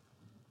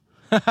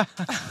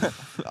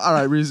 All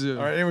right, resume.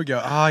 All right, here we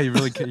go. Ah, you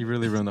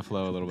really ruined the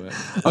flow a little bit.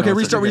 Okay, No,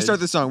 it's okay. restart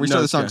the song. Restart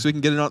No, the it's song okay. so we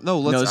can get it on. No,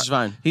 let's. No, this is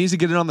fine. He needs to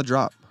get it on the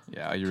drop.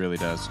 Yeah, he really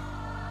does.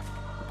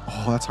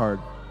 Oh, that's hard.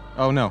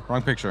 Oh no,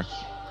 wrong picture.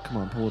 Come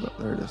on, pull it up.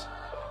 There it is.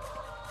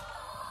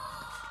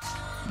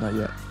 Not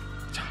yet.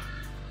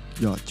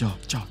 Ja.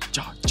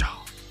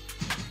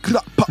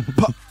 Clap, pop,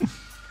 pop.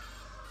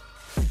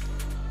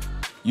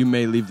 You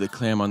may leave the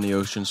clam on the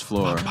ocean's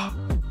floor.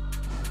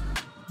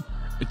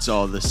 It's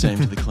all the same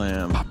to the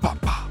clam.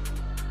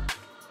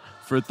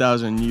 For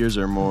 1,000 years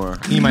or more.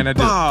 You might have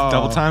to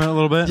double time it a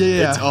little bit.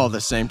 Yeah. It's all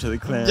the same to the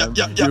clam.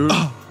 Yeah. Dude.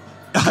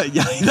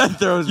 Yeah, that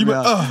throws me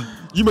off.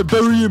 You may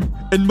bury him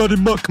in mud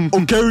and muck,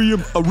 or carry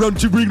him around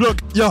to bring luck.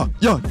 Yeah.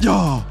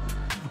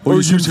 Or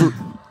use him.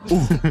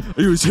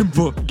 Use him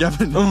for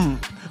Gavin.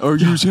 Or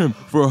use him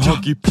for a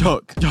hockey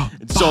puck. Yeah.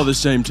 It's all the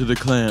same to the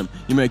clam.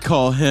 You may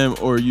call him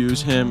or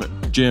use him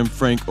Jim,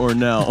 Frank, or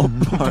Nell.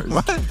 Bars.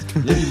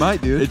 Yeah, you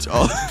might, dude. It's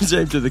all the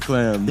same to the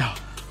clam. Yeah.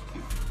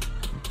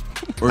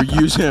 Or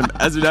use him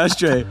as an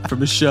ashtray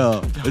from a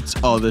shell. It's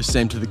all the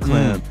same to the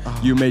clam.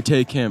 You may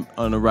take him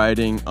on a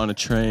riding on a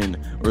train,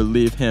 or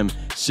leave him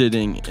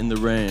sitting in the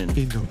rain.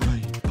 in the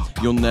rain.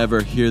 You'll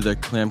never hear the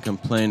clam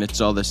complain.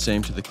 It's all the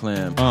same to the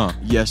clam.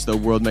 Yes, the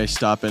world may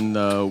stop and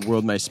the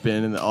world may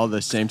spin, and all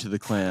the same to the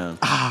clam.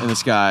 And the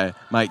sky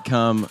might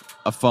come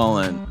a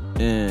fallen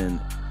in.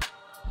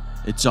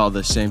 It's all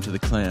the same to the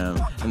clam.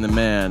 And the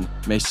man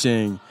may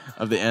sing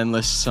of the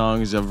endless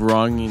songs of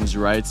wrongings,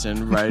 rights,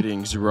 and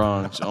rightings,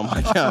 wrongs. Oh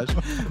my gosh.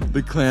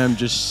 The clam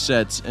just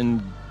sets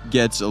and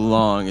gets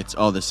along. It's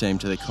all the same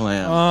to the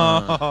clam.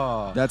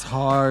 Oh. That's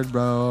hard,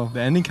 bro.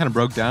 The ending kind of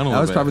broke down a That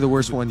little was bit. probably the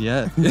worst one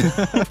yet.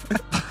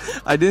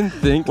 I didn't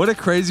think. What a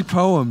crazy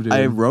poem, dude.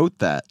 I wrote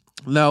that.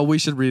 No, we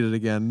should read it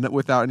again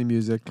without any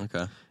music,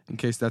 Okay. in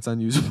case that's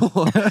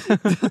unusable.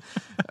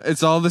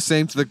 It's all the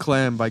same to the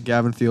clam by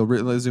Gavin Thiel.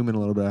 Let's zoom in a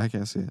little bit. I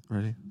can't see it.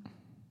 Ready?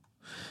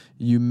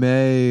 You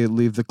may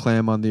leave the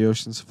clam on the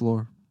ocean's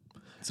floor.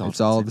 It's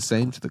all the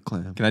same to the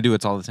clam. Can I do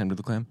it's all the same to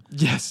the clam?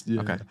 Yes. Yeah.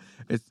 Okay.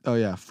 It's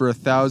for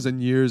 1,000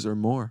 years or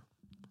more.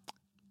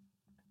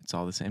 It's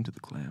all the same to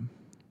the clam.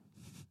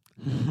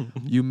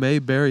 You may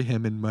bury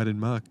him in mud and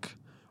muck,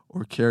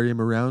 or carry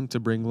him around to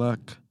bring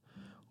luck,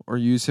 or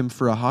use him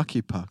for a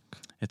hockey puck.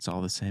 It's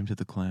all the same to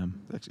the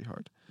clam. It's actually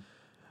hard.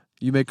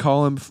 You may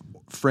call him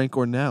Frank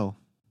or Nell,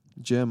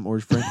 Jim or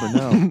Frank or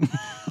Nell,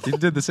 You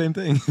did the same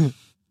thing.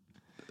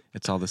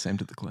 It's all the same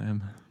to the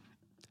clam.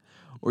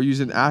 or use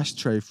an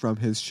ashtray from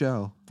his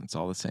shell. It's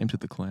all the same to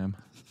the clam.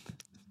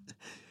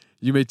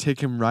 You may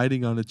take him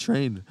riding on a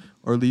train,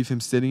 or leave him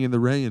sitting in the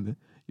rain.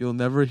 You'll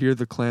never hear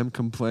the clam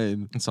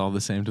complain. It's all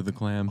the same to the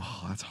clam.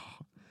 Oh, that's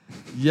hard.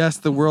 Yes,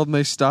 the world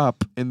may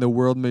stop and the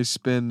world may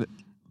spin.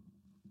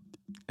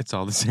 It's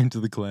all the same to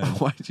the clam.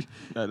 Why'd you?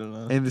 I don't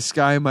know. And the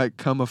sky might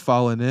come a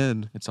falling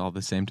in, It's all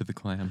the same to the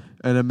clam.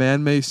 and a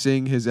man may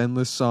sing his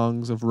endless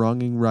songs of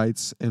wronging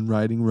rights and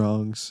righting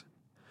wrongs.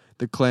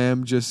 The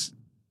clam just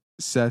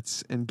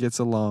sets and gets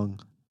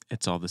along.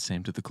 It's all the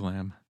same to the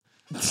clam.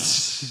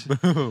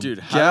 Dude,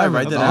 how did I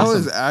write that? That out?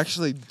 was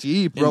actually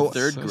deep, In bro.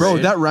 third Bro,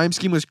 grade? that rhyme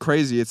scheme was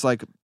crazy. It's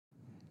like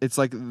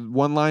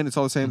one line, it's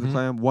all the same to the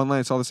clam. One line,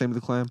 it's all the same to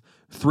the clam.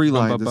 Three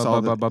lines, it's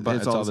all the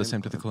It's all the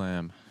same to the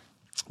clam.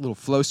 little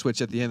flow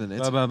switch at the end, and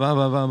it's Ba, ba, ba,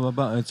 ba, ba, ba,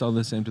 ba. It's all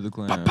the same to the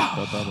clan. Ba,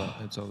 ba, ba.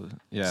 It's all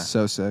yeah.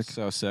 so sick.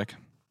 So sick.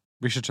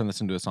 We should turn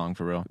this into a song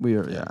for real. We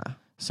are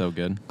So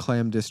good.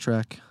 clam diss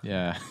track.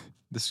 Yeah.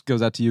 This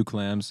goes out to you,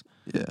 clams.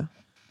 Yeah.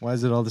 Why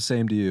is it all the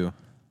same to you?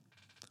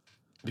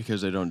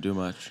 Because they don't do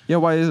much. Yeah.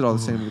 Why is it all the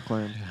same to the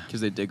clam?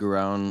 Because they dig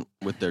around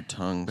with their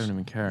tongues. I don't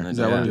even care. And they Is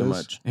that don't what it do is?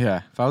 much.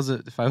 Yeah.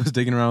 If I was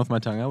digging around with my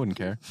tongue, I wouldn't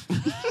care.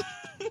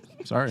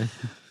 Sorry.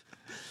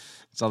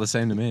 It's all the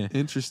same to me.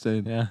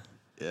 Interesting. Yeah.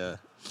 Yeah.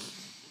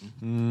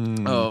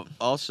 Mm. Oh,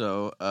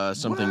 also,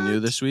 something new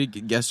this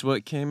week. Guess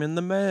what came in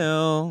the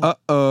mail?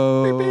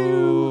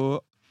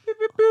 Uh-oh.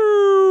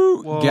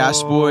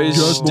 Gas Boys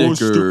Gas Boys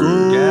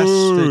stickers. Gas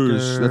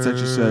stickers. That's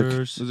actually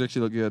sick. Those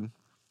actually look good. Look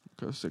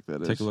how sick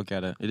that is. Take a look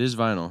at it. It is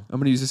vinyl. I'm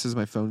going to use this as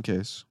my phone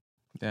case.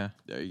 Yeah.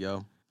 There you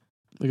go.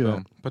 Look at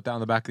Boom. Put that on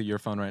the back of your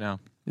phone right now.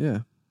 that. Yeah.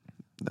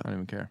 I don't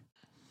even care.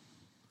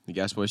 The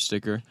Gas Boys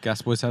sticker.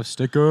 Gas Boys have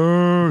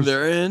stickers.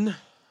 They're in.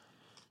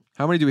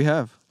 How many do we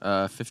have?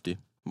 50.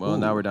 Well, Ooh.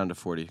 now we're down to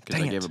 40 because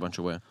Dang I gave it. a bunch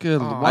away.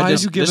 Good. Oh, Why I did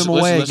just- you give listen, them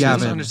away, listen, I don't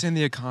Gavin? understand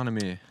the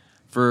economy.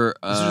 For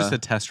This is just a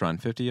test run.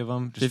 50 of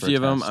them. 50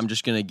 of them, I'm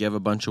just going to give a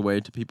bunch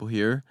away to people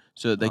here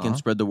so that they can Uh-huh.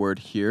 spread the word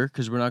here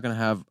because we're not going to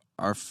have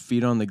our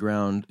feet on the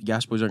ground.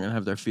 Gas Boys aren't going to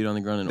have their feet on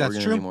the ground in That's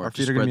Oregon true. anymore. Our to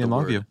feet are going to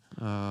spread be in the word.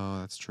 Longview. Oh,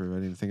 that's true. I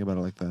didn't even think about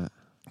it like that.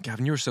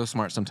 Gavin, you were so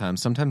smart sometimes.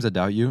 Sometimes I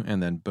doubt you,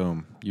 and then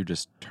boom, you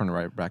just turn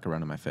right back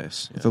around in my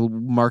face. It's a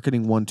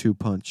marketing 1-2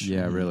 punch.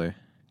 Yeah, really.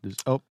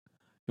 Just, you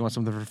want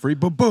something for free?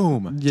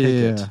 Boom. Yeah.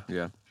 Take it.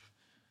 Yeah.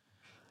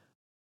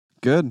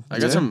 Good. I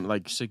got some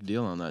sick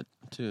deal on that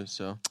too.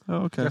 So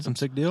Oh, okay. Got some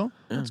sick deal?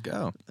 Yeah. Let's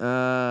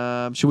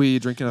go. Should we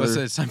drink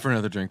another? It's time for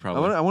another drink,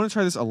 probably. I want to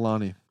try this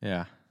Alani.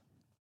 Yeah.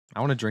 I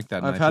want to drink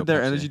that. I've Nitro had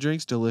their Pepsi. energy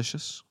drinks,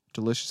 delicious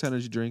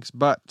energy drinks,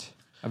 but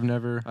I've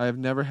never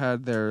never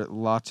had their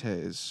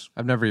lattes.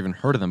 even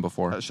heard of them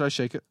before. Should I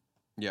shake it?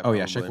 yeah. Oh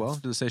yeah, probably. shake well.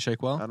 Does it say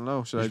shake well? I don't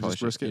know. Should You I should probably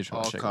just risk shake- you it? should All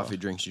probably shake coffee well.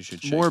 drinks you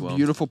should shake More well.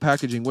 beautiful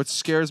packaging, which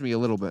scares me a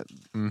little bit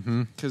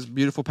Mm-hmm. because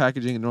beautiful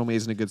packaging normally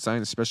isn't a good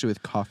sign, especially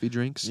with coffee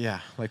drinks. Yeah,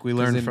 like we 'Cause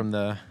learned then from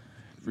the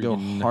Go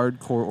freaking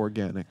hardcore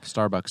organic.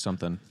 Starbucks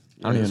something.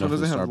 I don't this even know one if it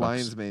was doesn't have Starbucks.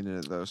 lion's mane in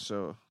it though,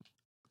 so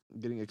I'm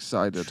getting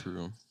excited.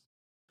 True.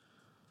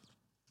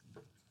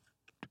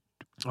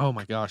 Oh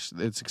my gosh,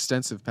 it's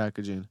extensive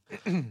packaging.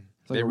 It's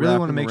like They a really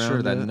want to wrapping make sure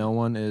around that it. no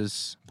one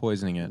is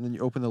poisoning it. And then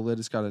you open the lid,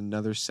 it's got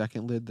another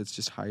second lid that's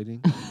just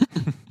hiding.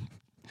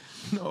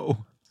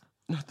 No.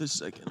 Not the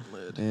second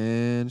lid.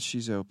 And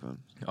she's open.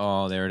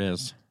 Oh, there it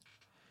is.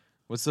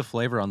 What's the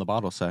flavor on the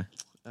bottle say?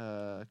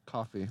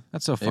 Coffee.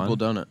 That's so fun. Maple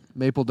donut.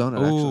 Maple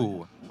donut, actually.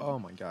 Ooh. Oh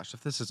my gosh,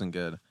 if this isn't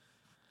good.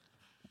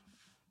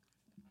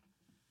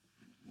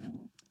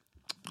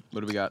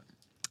 What do we got?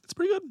 It's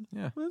pretty good.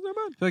 Yeah. It's not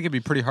bad. I feel like it'd be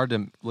pretty hard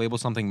to label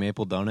something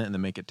maple donut and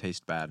then make it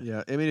taste bad.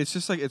 Yeah, I mean, it's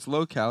just like, it's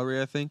low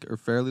calorie, I think, or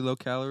fairly low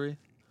calorie.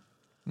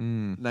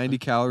 Mm. 90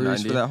 calories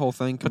 90. for that whole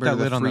thing Put compared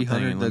that to lid the on that thing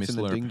 300 and let me that's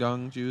in the slurp. ding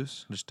dong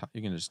juice.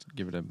 You can just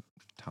give it a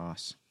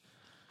toss.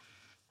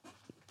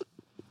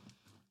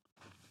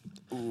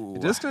 Ooh.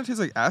 It does kind of taste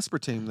like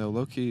aspartame, though,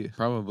 low key.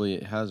 Probably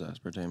it has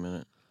aspartame in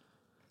it.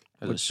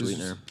 Has a Which is-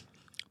 sweetener.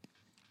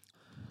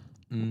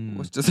 Mm.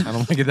 Which does I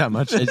don't like it that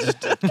much. It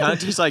just kind of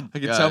tastes like I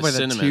can tell by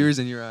cinnamon. the tears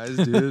in your eyes,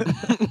 dude.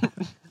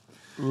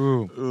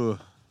 Ooh. Ugh.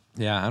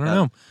 Yeah, I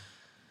don't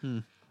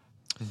know.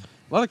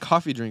 A lot of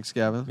coffee drinks,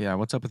 Gavin. Yeah,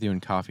 what's up with you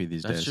and coffee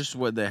these That's days? just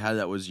what they had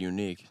that was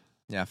unique.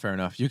 Yeah, fair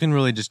enough. You can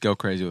really just go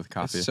crazy with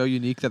coffee. It's so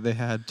unique that they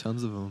had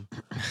tons of them.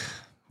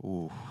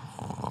 Ooh.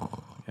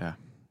 Yeah.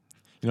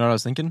 You know what I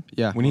was thinking?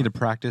 Yeah. We need to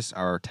practice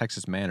our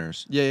Texas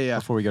manners Yeah.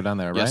 before we go down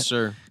there, right? Yes,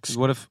 sir. 'Cause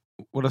what if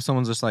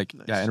someone's just like,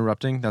 Nice. yeah,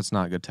 interrupting? That's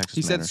not good Texas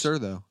He said manners. sir,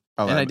 though.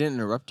 Oh, And I didn't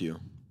interrupt you.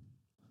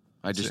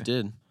 I just See.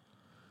 did.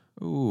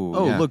 Ooh.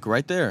 Oh, yeah. look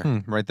right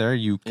there. Right there.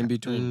 You In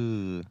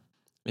between. Ugh.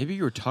 Maybe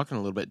you were talking a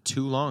little bit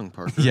too long,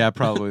 Parker. Yeah,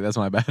 probably. That's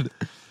my bad.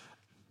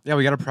 Yeah,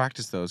 we got to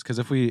practice those because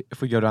if we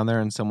go down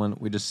there and someone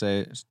we just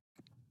say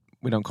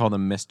we don't call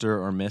them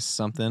Mister or Miss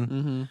something.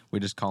 Mm-hmm. We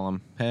just call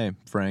them Hey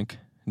Frank.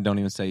 Don't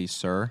even say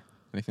sir,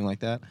 anything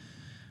like that.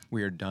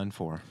 We are done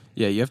for.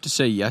 Yeah, you have to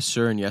say yes,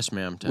 sir, and yes,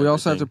 ma'am. To We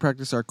also have to everything.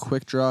 practice our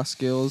quick draw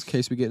skills in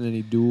case we get in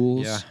any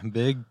duels. Yeah,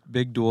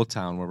 big dual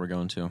town where we're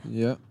going to.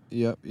 Yep.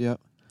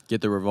 Get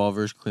the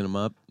revolvers, clean them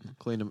up.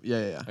 Clean them.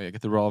 Yeah. Oh yeah,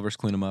 get the revolvers,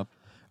 clean them up.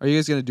 Are you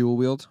guys gonna dual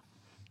wield?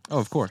 Oh,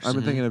 of course. I've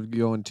been thinking of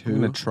going I'm two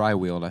gonna try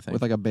wield. I think.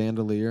 with like a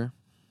bandolier.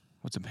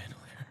 What's a bandolier?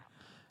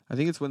 I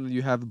think it's when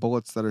you have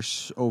bullets that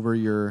are over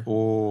your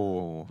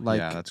Oh, Like-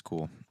 yeah, that's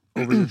cool.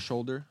 over your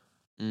shoulder.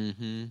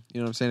 Mm-hmm. You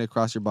know what I'm saying?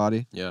 Across your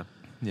body. Yeah.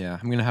 Yeah,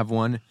 I'm gonna have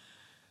one. I'm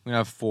gonna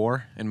have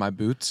 4 in my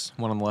boots.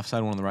 One on the left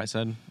side, one on the right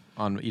side,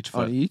 on each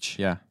foot. On each?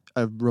 Yeah,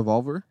 A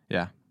revolver?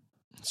 yeah.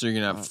 So you're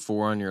going to have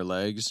 4 on your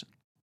legs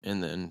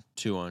and then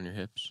 2 on your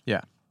hips.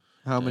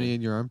 How many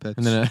in your armpits?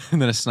 And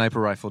then a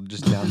sniper rifle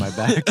just down my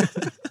back.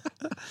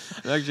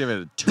 I actually have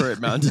a turret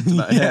mounted to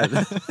my head.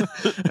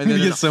 and then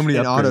get so many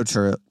an auto upgrades.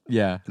 turret.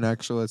 Yeah.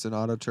 It's an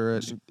auto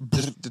turret.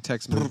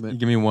 Detects You movement.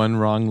 give me one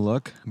wrong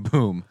look,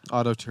 boom.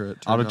 Auto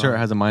turret. turn Auto turret on.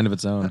 has a mind of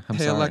its own. I'm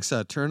Hey sorry.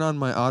 Alexa, turn on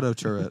my auto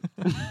turret.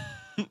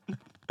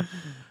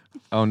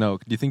 Oh no!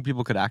 Do you think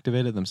people could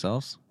activate it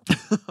themselves?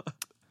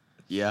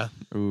 Yeah.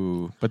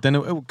 Ooh, but then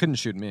it couldn't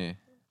shoot me.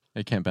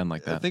 It can't bend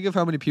like that. Think of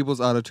how many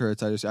people's auto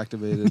turrets I just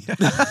activated.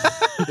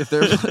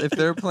 if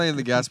they're playing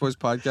the Gas Boys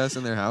podcast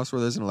in their house where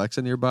there's an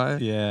Alexa nearby,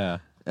 Yeah.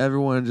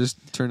 everyone just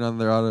turned on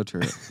their auto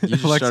turret. You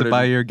just Alexa, started-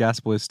 buy your Gas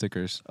Boys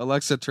stickers.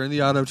 Alexa, turn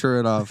the auto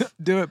turret off.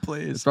 Do it, It's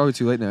please. probably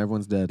too late now.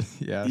 Everyone's dead.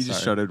 Yeah. You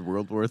just started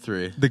World War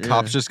III. The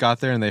cops just got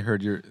there and they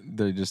heard your.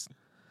 They just.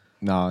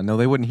 No,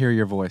 they wouldn't hear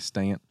your voice.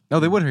 Dang it. No,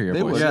 they would hear your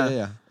They voice. would. Yeah.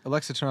 Yeah.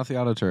 Alexa, turn off the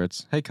auto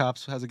turrets. Hey,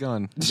 cops, how's it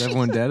going? Is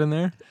everyone dead in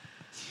there?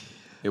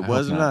 It I hope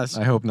wasn't not. us.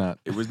 I hope not.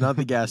 It was not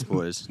the Gas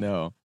Boys.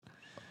 No.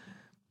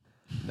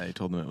 No, you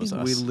told them it was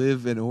us. We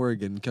live in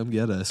Oregon. Come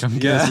get us. Come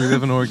get us. We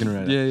live in Oregon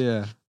right now. Yeah,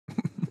 yeah.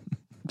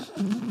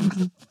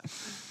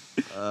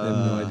 I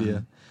have no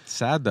idea.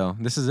 Sad though.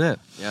 This is it.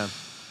 Yeah.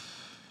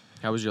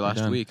 How was your last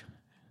Done. week?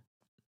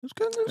 It's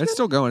good. It's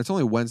still going. It's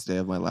only Wednesday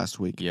of my last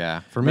week.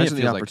 Yeah. For me, Imagine it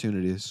the feels like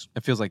opportunities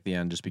it feels like the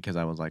end, just because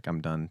I was like, I'm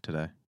done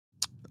today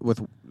with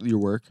your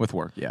work. with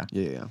work. Yeah.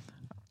 Yeah.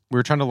 We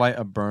were trying to light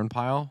a burn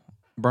pile.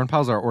 Burn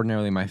piles are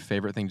ordinarily my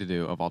favorite thing to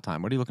do of all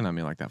time. What are you looking at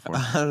me like that for?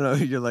 I don't know.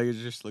 Your leg is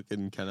just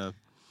looking kind of.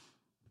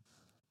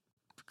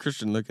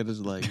 Christian, look at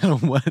his legs.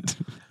 What?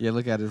 Yeah,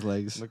 look at his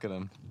legs. Look at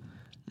him.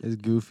 His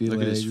goofy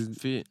Look at legs. his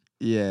feet.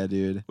 Yeah,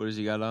 dude. What does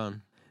he got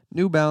on?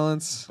 New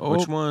Balance. Oh.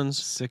 Which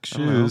ones? Sick I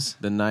don't know. shoes.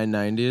 The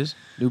 990s.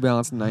 New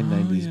Balance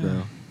 990s, yeah.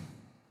 bro.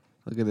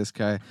 Look at this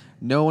guy.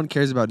 No one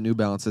cares about New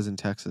Balances in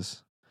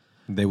Texas.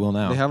 They will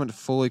now. They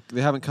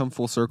haven't come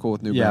full circle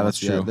with New Yeah, Balance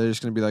that's yet. true. They're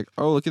just gonna be like,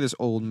 oh, look at this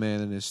old man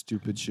in his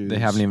stupid shoes. They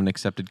haven't even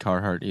accepted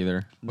Carhartt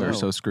either. We're No.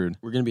 so screwed.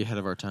 We're gonna be ahead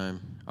of our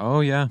time.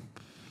 Oh yeah,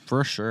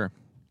 for sure.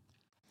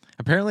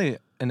 Apparently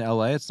in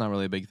LA, it's not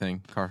really a big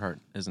thing. Carhartt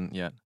isn't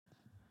yet.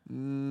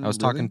 I was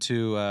talking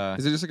to.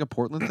 Is it just like a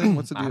Portland thing?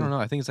 What's the deal? I don't know.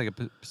 I think it's like a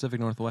Pacific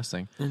Northwest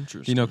thing.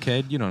 Interesting. You know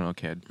Cade? You don't know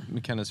Cade.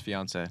 McKenna's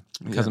fiance.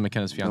 Cousin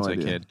McKenna's fiance,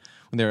 idea. Cade.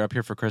 When they were up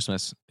here for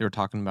Christmas, they were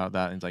talking about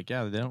that. And he's like,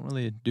 yeah, they don't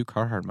really do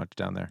Carhartt much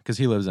down there. Because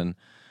he lives in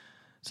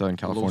Southern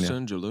California. Los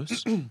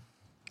Angeles.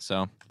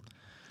 So,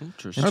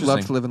 Interesting. I'd love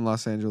Interesting. to live in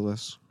Los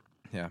Angeles.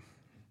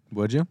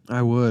 would you?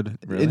 I would.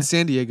 Really? In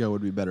San Diego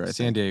would be better. I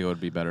San think. Diego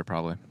would be better,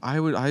 probably. I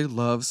would. I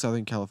love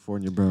Southern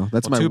California, bro.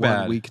 That's Well, my too one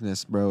bad.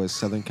 weakness, bro. Is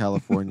Southern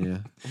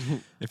California.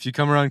 If you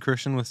come around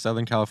Christian with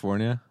Southern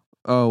California,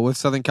 Oh, with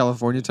Southern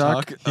California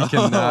talk. he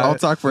cannot. I'll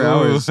talk for Ooh.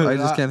 hours. I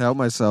just can't help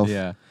myself.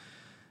 Yeah.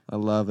 I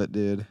love it,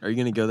 dude. Are you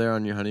gonna go there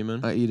on your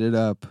honeymoon? I eat it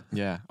up.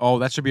 Yeah. Oh,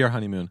 that should be our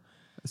honeymoon.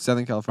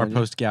 Southern Our California.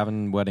 post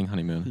Gavin wedding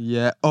honeymoon.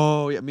 Yeah.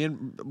 Oh, yeah. Me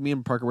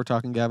and Parker were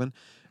talking, Gavin.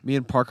 Me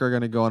and Parker are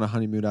gonna go on a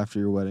honeymoon after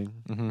your wedding,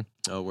 Mm-hmm.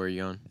 Oh, where are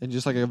you going? and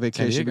just like a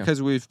vacation Diego.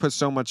 because we've put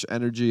so much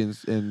energy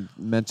and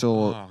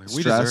mental Oh,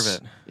 we stress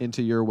deserve it.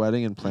 into your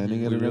wedding and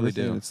planning it We and really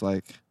everything. do. It's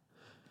like,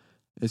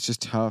 it's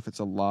just tough. It's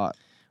a lot.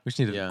 We just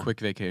need a Yeah.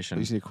 quick We vacation.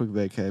 just need a quick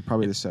vacay,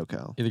 probably to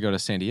SoCal. Either go to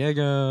San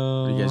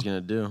Diego. What are you guys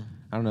gonna do?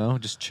 I don't know.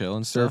 Just chill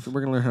and Surf. stuff.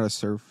 We're gonna learn how to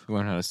surf. We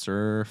learn how to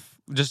surf.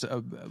 Just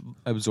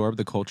absorb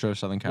the culture of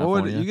Southern What would,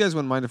 California. you guys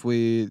wouldn't mind if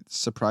we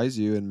surprise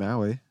you in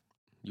Maui?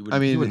 You would. I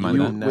mean, wouldn't mind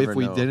you- that. Never if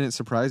we know. didn't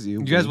surprise you,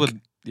 You guys wink.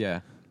 would. Yeah.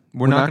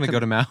 We're We're not not going to go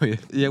to Maui.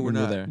 Yeah, we're when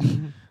not. there.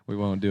 We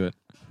won't do it.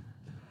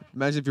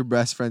 Imagine if your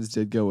best friends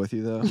did go with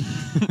you, though.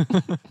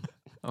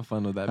 How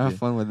fun would that How be?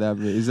 fun would that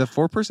be? Is a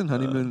 4-person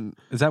honeymoon?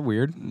 Is that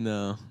weird?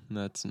 No,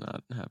 that's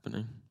not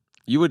happening.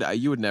 You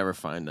would never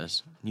find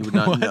us. You would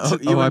not What? know.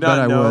 You Oh, would I bet not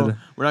I know. would.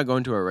 We're not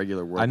going to a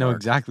regular world. I know Mark.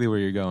 exactly where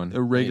you're going.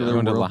 A regular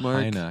You're going to world mark?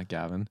 Lahaina,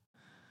 Gavin.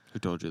 Who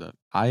told you that?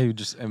 I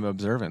just am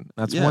observant.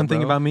 That's Yeah, one thing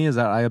bro. about me is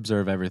that I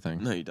observe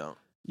everything. No, you don't.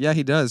 Yeah,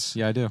 he does.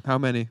 Yeah, I do. How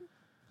many?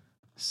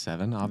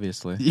 7,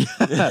 obviously.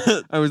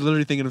 Yeah. I was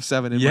literally thinking of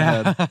 7 in my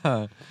head.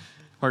 Yeah.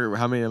 Parker,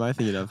 how many am I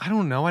thinking of? I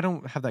don't know. I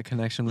don't have that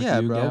connection with Yeah,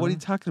 you, bro. Gavin. What are you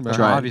talking about?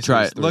 Try it. Obviously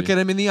Try it's it. 3. Look at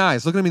him in the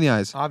eyes. Look at him in the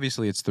eyes.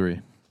 Obviously, it's 3.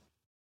 that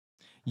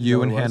You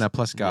what and it was? Hannah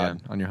plus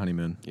God on your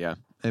honeymoon. Yeah.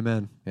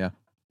 Amen. Yeah.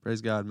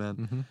 Praise God, man.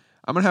 Mm-hmm.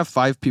 I'm gonna have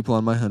 5 people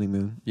on my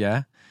honeymoon.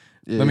 Yeah?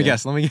 Yeah, Let me yeah.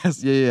 guess. Let me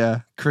guess. Yeah, yeah.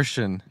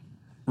 Christian,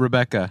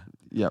 Rebecca,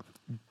 Yep.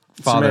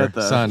 Father,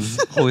 Samantha.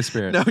 Son, Holy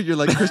Spirit. No, you're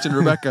like Christian,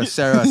 Rebecca,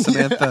 Sarah,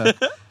 Samantha,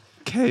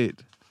 Kate.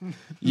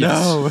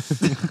 No.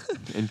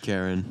 And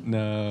Karen.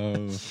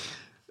 No.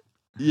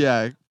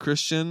 Yeah,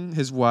 Christian,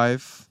 his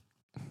wife,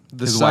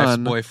 the His son.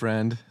 wife's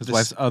boyfriend. His The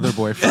wife's other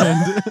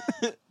boyfriend.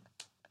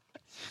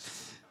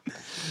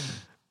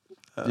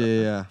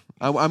 Yeah.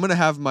 I'm gonna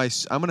have I'm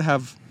gonna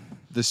have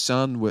the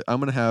son with. I'm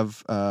gonna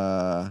have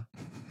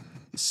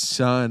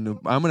son.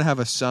 I'm gonna have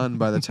a son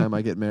by the time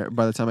I get married.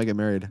 By the time I get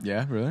married.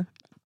 Yeah, really?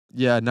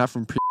 Yeah, not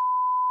from.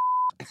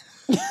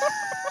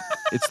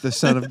 It's the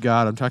Son of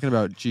God. I'm talking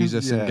about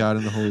Jesus Yeah. and God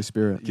and the Holy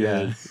Spirit.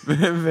 Yeah.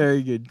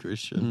 Very good,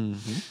 Christian.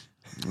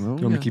 Mm-hmm. You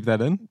want me to keep that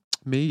in?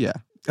 Me? Yeah.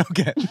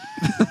 Okay.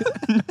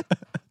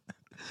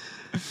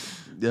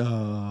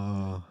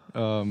 Oh.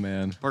 Oh,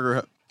 man.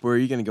 Parker, where are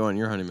you going to go on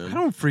your I honeymoon?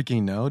 don't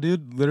freaking know,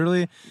 dude.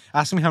 Literally,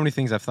 ask me how many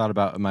things I've thought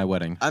about at my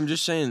wedding. I'm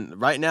just saying,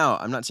 right now,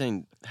 I'm not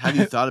saying, have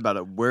you thought about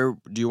it? Where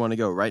do you want to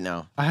go right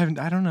now? I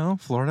don't know.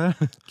 Florida?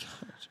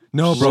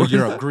 No, bro,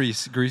 Europe.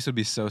 Greece. Greece would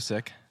be so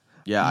sick.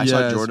 Yeah, I saw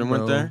Yes, Jordan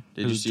went bro. there.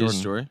 Did you Who's see his Jordan?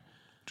 story?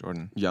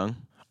 Jordan. Young.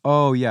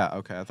 Oh yeah,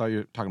 okay. I thought you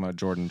were talking about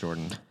Jordan.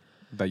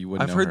 That you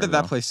wouldn't. I've know heard her,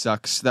 that though. place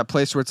sucks. That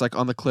place where it's like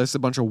on the cliffs, a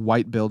bunch of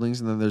white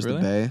buildings, and then there's Really?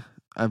 the bay.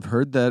 I've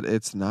heard that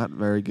it's not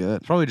very good.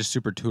 It's probably just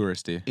super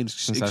touristy. It's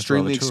since that's where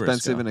all the extremely tourists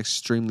expensive go. and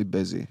extremely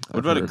busy. What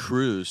I've about a heard.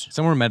 cruise?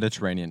 Somewhere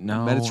Mediterranean.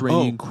 No.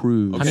 Mediterranean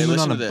cruise? Okay, Honeymoon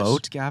listen on to a this.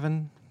 boat,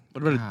 Gavin.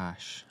 What about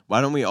Gosh. Why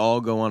don't we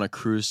all go on a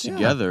cruise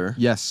together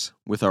Yes.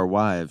 with our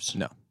wives?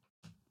 No.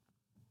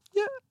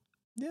 Yeah.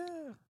 Yeah.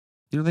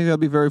 You don't think that'd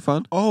be very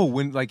fun? Oh,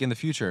 when like in the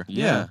future.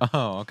 Yeah.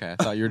 Oh, okay.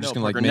 I thought you were just No,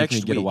 gonna like Parker, make me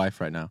next get a week. wife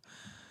right now.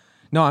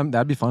 No,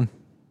 that'd be fun.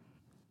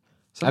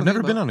 I've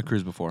never been on a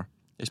cruise before.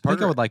 Is I think I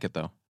Parker? would like it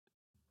though.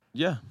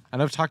 Yeah.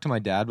 And I've talked to my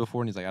dad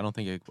before, and he's like, I don't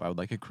think I would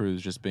like a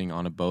cruise just being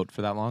on a boat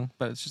for that long.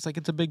 But it's just like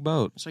it's a big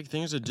boat. It's like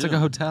things to do. It's like a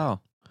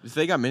hotel. If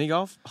they got mini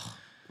golf,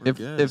 we're If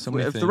good. if, So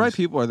many if the right things.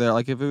 people are there,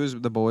 like if it was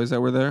the boys that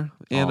were there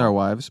and Oh. our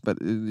wives, but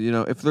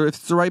if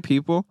it's the right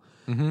people,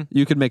 Mm-hmm.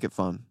 you could make it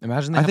fun.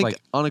 Imagine they I have think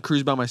like on a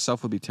cruise by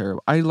myself would be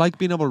terrible. I like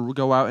being able to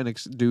go out and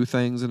do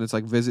things, and it's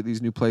like visit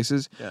these new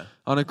places. Yeah.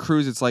 On a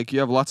cruise, it's like you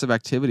have lots of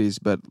activities,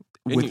 but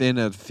you- within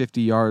a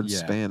 50-yard Yeah.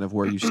 span of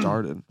where you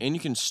started. and you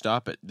can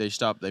stop it. They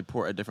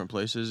port at different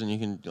places, and you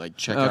can like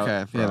check Okay,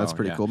 out. yeah, that's Bro,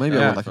 pretty yeah. cool. Maybe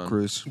Yeah. I would like a Fun.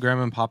 cruise.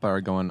 Grandma and Papa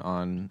are going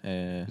on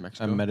a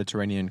Mexico?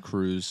 Mediterranean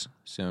cruise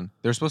soon.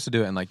 They're supposed to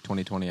do it in like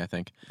 2020, I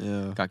think.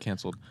 Yeah. Got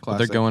canceled. But Classic.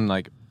 they're going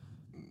like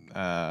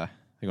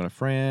they're going to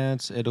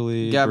France,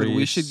 Italy, Gavin, we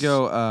Greece, should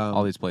go.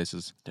 all these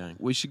places. Dang.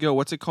 We should go.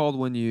 What's it called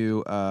when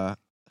you're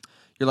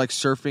like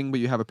surfing, but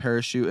you have a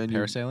parachute and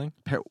Parasailing?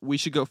 we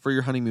should go for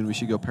your honeymoon. We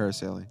should go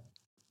parasailing.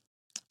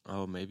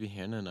 Oh, maybe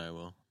Hannah and I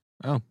will.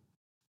 Oh,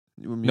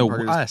 You and me, no,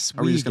 Parker, just- us.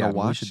 Are we just gonna Gavin,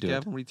 we watch? should do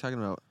Gavin, what are you talking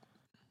about?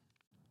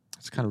 it.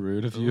 It's kind of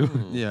rude of you.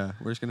 Ooh. Yeah,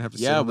 we're just gonna have to.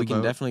 sit Yeah, on the we can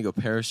boat. definitely go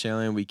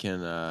parasailing. We can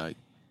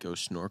go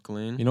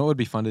snorkeling. You know what would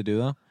be fun to do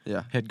though?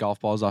 Yeah. Hit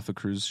golf balls off a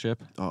cruise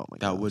ship, Oh my god.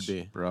 that would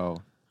be.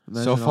 bro.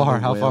 Imagine So all far,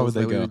 the how far whales would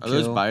they that we go? would Are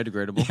those kill.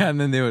 biodegradable? Yeah, and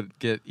then they would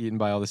get eaten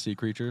by all the sea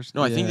creatures.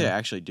 No, I think they Yeah.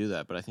 actually do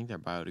that, but I think they're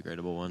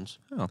biodegradable ones.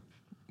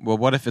 Well,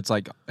 what if it's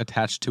like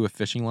attached to a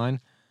fishing line?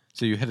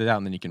 So you hit it out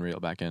and then you can reel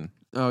it back in.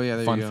 Oh yeah,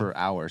 there Fun you go. for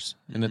hours,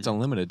 and it's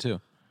unlimited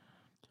too.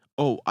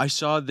 Oh, I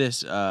saw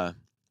this.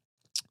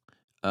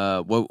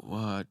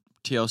 What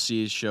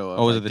TLC's show? Of,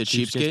 Oh, was like, it the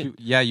Cheapskate? Cheapskate?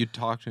 Yeah, you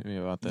talked to me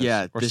about this.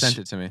 Yeah, or this- sent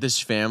it to me. This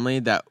family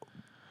that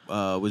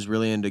was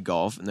really into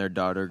golf, and their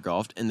daughter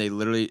golfed, and they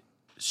literally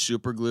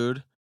super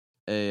glued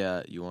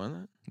a. You want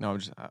that? No,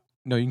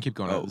 no, you can keep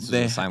going. Oh, This is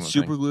they a silent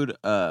super thing. glued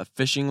a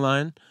fishing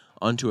line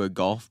onto a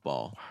golf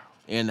ball,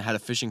 and had a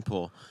fishing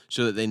pole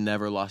so that they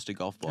never lost a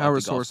golf ball. How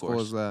at the golf resourceful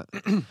course. is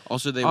that?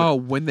 Also, they would, Oh,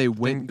 when they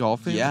went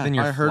golfing. yeah. Then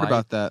your I heard flight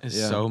about that. Is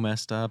yeah. so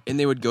messed up. and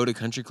they would go to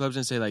country clubs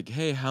and say like,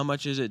 "Hey, how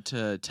much is it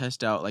to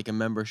test out like a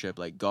membership?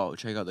 Like, go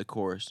check out the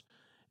course."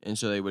 And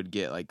so they would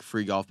get like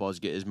free golf balls,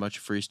 get as much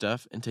free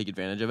stuff, and take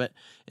advantage of it.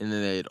 And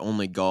then they'd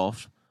only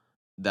golf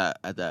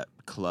at that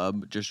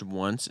club just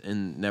once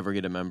and never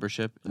get a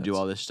membership and do That's-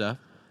 all this stuff.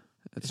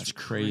 That's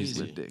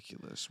crazy.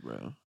 ridiculous,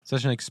 bro.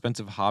 Such an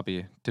expensive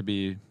hobby to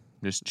be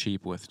just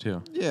cheap with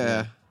too.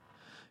 Yeah.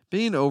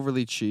 Being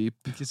overly cheap.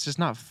 It's just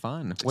not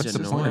fun. What's the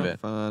annoying. point of Not it?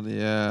 Fun,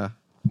 yeah.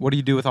 What do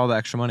you do with all the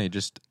extra money?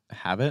 Just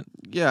have it?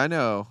 Yeah, I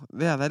know.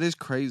 Yeah, that is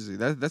crazy.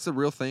 That's a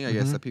real thing, I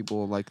guess, Mhm. that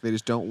people like. They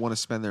just don't want to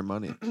spend their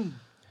money. To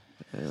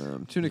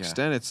an Yeah.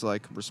 extent, it's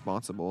like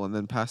responsible, and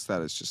then past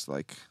that, it's just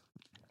like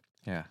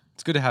Yeah.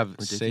 It's good to have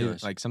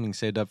Ridiculous. like something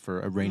saved up for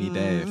a rainy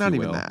day. If not you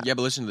even will. that. Yeah,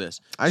 but listen to this.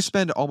 I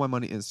spend all my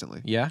money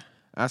instantly. Yeah.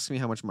 Ask me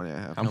how much money I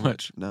have. How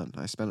much? None.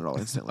 I spend it all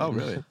instantly. Oh,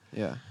 really?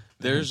 Yeah.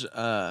 There's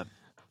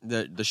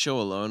the show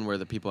Alone where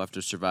the people have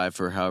to survive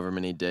for however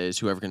many days,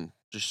 whoever can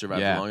just survive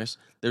Yeah. the longest.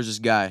 There's this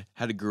guy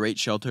had a great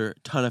shelter,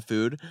 ton of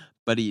food,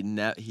 but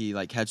he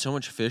like had so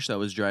much fish that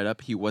was dried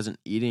up, he wasn't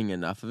eating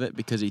enough of it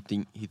because he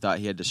thought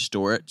he had to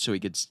store it so he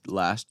could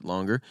last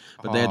longer.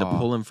 But they had to Aw.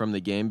 pull him from the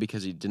game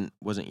because he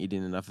wasn't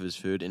eating enough of his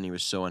food and he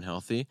was so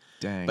unhealthy.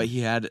 Dang. But he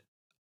had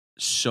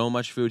so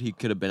much food he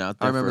could have been out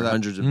there remember for that.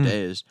 hundreds of Mm.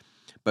 days,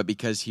 but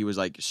because he was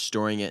like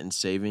storing it and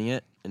saving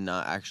it and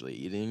not actually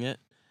eating it,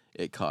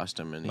 it cost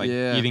him. And like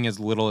Yeah. eating as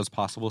little as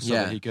possible so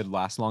Yeah. that he could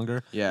last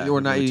longer. yeah, Or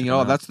not really eating took at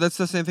all. him out. That's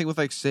the same thing with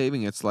like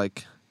saving. It's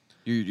like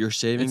you're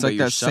saving. it's but like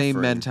you're that same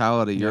suffering.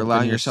 mentality. You're Yeah, allowing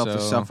then you're yourself to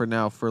so- suffer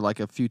now for like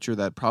a future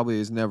that probably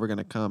is never going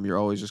to come. You're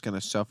always just going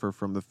to suffer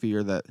from the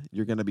fear that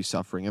you're going to be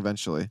suffering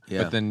eventually.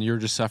 Yeah. But then you're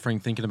just suffering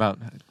thinking about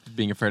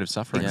being afraid of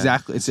suffering. Yeah.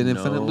 Exactly. It's an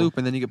infinite No. loop,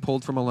 and then you get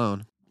pulled from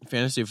alone.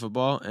 Fantasy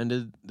football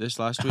ended this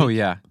last week. Oh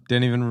yeah.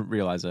 Didn't even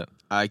realize it.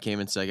 I came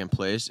in second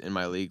place in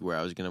my league where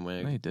I was going No,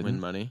 you to didn't. win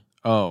money,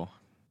 Oh.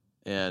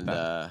 and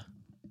Bad.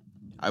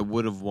 I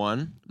would have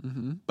won,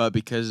 Mm-hmm. but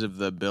because of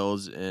the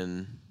Bills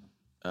in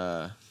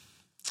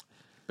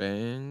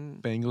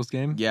Bengals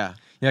game? yeah,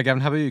 Yeah,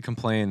 Gavin, how about you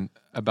complain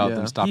about Yeah.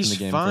 them stopping He's the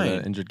game fine. for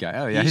the injured guy?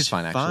 Oh yeah, he's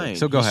fine actually.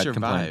 So go He ahead,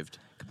 survived.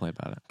 complain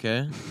about it.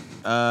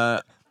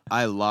 Okay,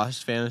 I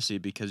lost fantasy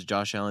because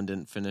Josh Allen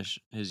didn't finish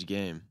his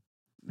game.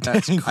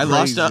 That's crazy.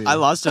 I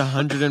lost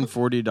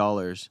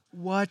 $140.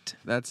 What?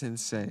 That's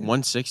insane.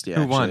 160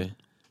 Who actually. won?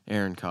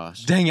 Aaron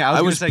Cost. Dang it!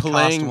 I was gonna say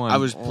playing. Cost won. I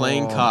was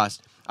playing Oh.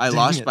 Cost. I Dang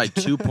lost it. by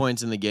 2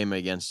 points in the game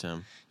against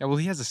him. Yeah, well,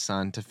 he has a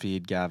son to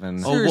feed,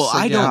 Gavin. Oh well,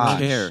 I don't gosh.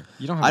 care.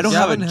 You don't have. I don't a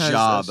have son. Gavin a has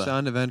job. a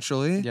son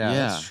eventually. Yeah,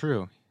 Yeah. that's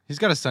true. He's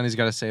got a son. He's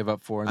got to save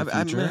up for in the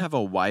I'm future. gonna have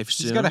a wife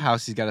soon. He's got a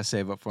house. He's got to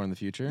save up for in the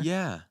future.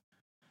 Yeah,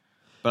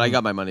 but I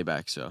got my money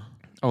back. So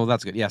Oh, well,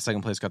 that's good. Yeah,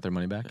 second place got their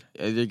money back.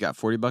 they got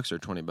 $40 or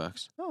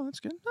 $20. Oh, that's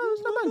good. No,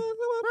 that's not bad.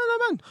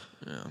 Not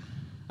bad. Yeah,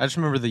 I just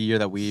remember the year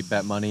that we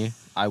bet money.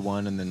 I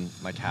won, and then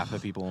like half the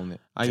people in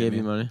it. I gave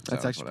you money.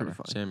 That's So, actually whatever.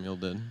 pretty fun. Samuel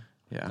did.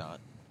 Yeah, Not.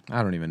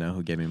 I don't even know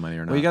who gave me money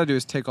or not. What you got to do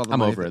is take all the I'm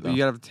money. over it, though. You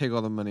got to take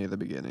all the money at the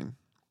beginning.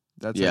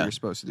 That's how Yeah. you're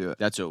supposed to do it.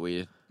 That's what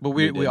we. But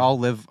we we did. all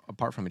live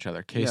apart from each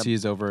other.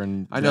 Casey's over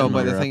in. I know,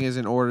 but the Europe. thing is,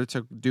 in order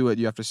to do it,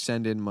 you have to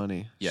send in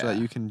money so Yeah. that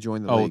you can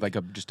join the Oh, league. like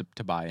just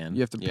to buy in.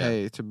 You have to Yeah.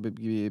 pay to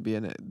be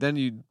in it.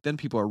 Then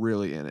people are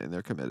really in it and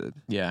they're committed.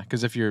 Yeah,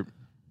 because if you're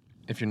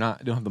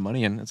not don't have the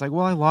money in, it's like,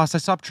 well, I lost. I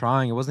stopped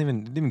trying. It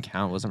didn't even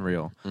count. It wasn't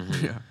real.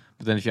 Mhm. Yeah.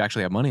 But then if you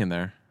actually have money in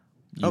there,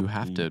 you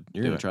have to You're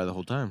do gonna it. try the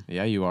whole time.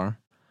 Yeah, you are.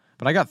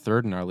 But I got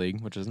third in our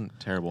league, which isn't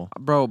terrible.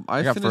 Bro,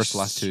 I got finished first the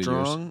last 2 years.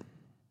 strong.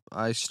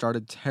 I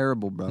started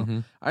terrible, bro.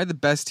 Mhm. I had the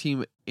best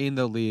team in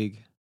the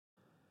league.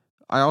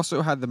 I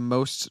also had the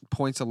most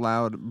points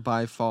allowed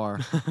by far.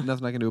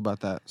 Nothing I can do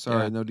about that.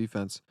 Sorry, Yeah. no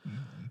defense.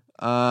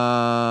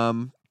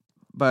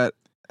 But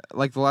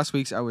like the last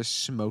weeks, I was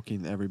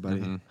smoking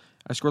everybody. Mhm.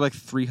 I scored like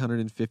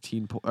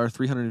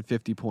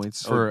 350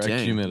 points For a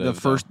dang.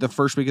 cumulative. the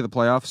first week of the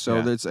playoffs. So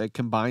Yeah. that's it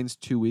combines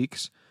 2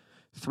 weeks.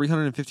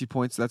 350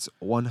 points. That's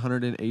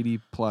 180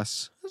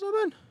 plus That's not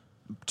bad.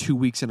 2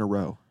 weeks in a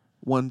row.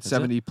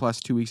 170 plus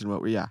 2 weeks in a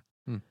row. Yeah,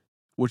 Hmm.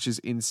 which is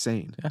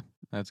insane.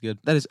 That's good.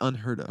 That is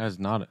unheard of.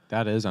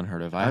 That is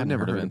unheard of. I I've hadn't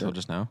never heard of heard it of until it.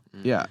 just now.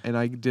 Yeah, and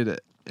I did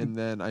it, and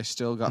then I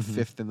still got Mhm.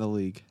 5th in the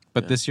league.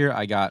 But Yeah. this year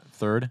I got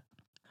third.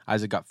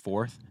 Isaac got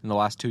fourth. In the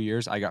last 2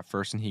 years, I got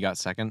first and he got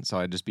second. So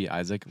I just beat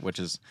Isaac,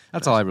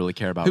 that's all I really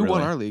care about. Who really.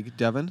 won our league?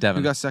 Devin.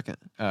 Devin. Who got second?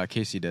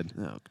 Casey did.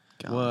 Oh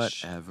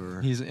gosh.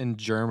 Whatever. He's in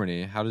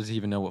Germany. How does he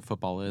even know what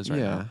football is right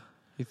yeah. now?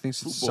 He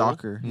thinks it's Football.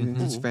 soccer. He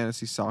thinks it's Mhm.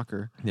 fantasy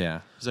soccer. Yeah.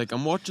 He's like,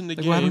 I'm watching the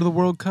Like, game. what happened to the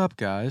World Cup,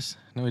 guys?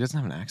 No, he doesn't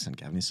have an accent,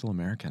 Gavin. He's still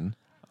American.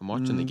 I'm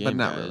watching the Mm, game, but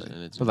not guys, really.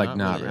 and it's But, like, not,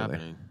 not really really.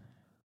 happening.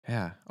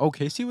 Yeah. Oh,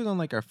 Casey was on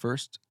like our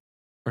first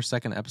or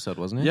second episode,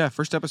 wasn't he? Yeah,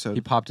 first episode.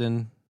 He popped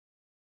in.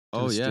 To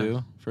Oh the yeah,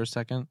 stew for a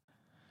second.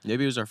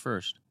 maybe it was our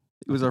first.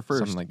 it was our first.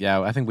 Something like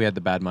I think we had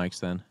the bad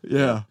mics then.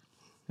 yeah.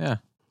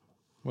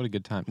 What a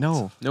good time.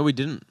 No, No, we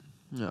didn't.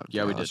 Oh,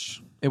 Yeah, we did.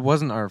 gosh. it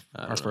wasn't our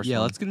I don't know. first. Yeah,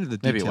 one. let's get into the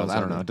Maybe details. it was. I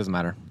don't of know. It doesn't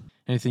matter.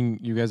 Anything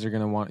you guys are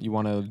gonna want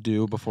to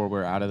do before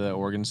we're out of the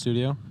Oregon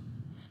studio?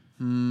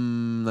 Let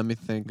me I'm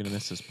think. gonna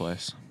miss this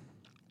place.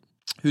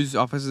 Whose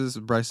office is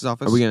Bryce's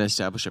office? Are we gonna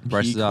establish a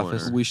Bryce's pee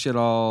office? corner? We should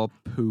all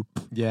poop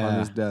on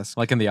his desk.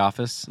 Like in the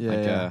office. Yeah,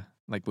 Like yeah.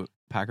 like what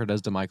Packer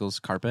does to Michael's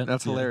carpet.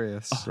 That's Yeah.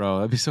 hilarious. Bro,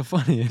 that'd be so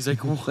funny. He's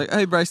like, It's like,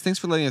 hey Bryce, thanks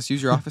for letting us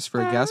use your office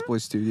for a Gas Boy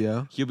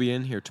studio. he'll be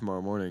in here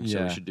tomorrow morning, so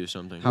Yeah. we should do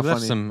something. How we left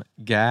funny. some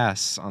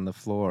gas on the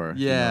floor. if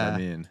you know what Yeah. I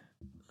mean.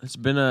 It's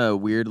been a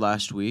weird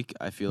last week.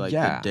 I feel like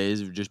Yeah. the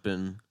days have just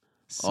been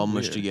So all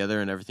mushed weird.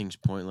 together, and everything's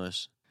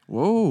pointless.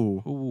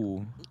 Whoa.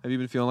 Ooh. Have you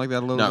been feeling like that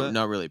a little Not bit?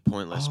 not really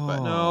pointless, but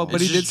Oh. No, but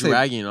it's he did just say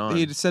dragging on.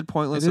 he said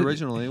pointless He did-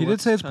 originally. he did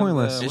What's say it's kind of the-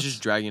 pointless. It's what's-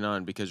 just dragging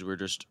on because we're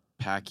just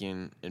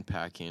packing and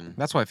packing.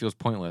 That's why it feels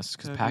pointless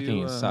because Have packing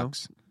you,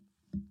 sucks.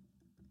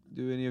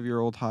 Do any of your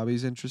old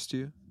hobbies interest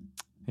you?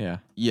 Yeah.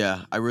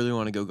 Yeah, I really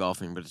want to go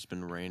golfing, but it's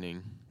been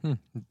raining.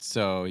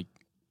 So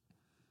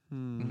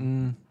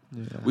Yeah.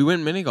 We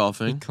went mini he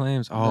golfing.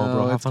 claims. Oh, No,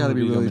 bro, how it's fun gotta would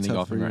be we go really mini tough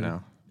golfing for right you.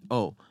 now?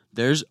 Oh,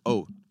 there's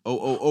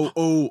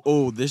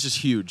this is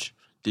huge.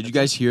 Did you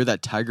guys hear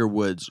that Tiger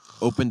Woods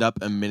opened up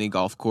a mini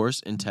golf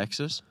course in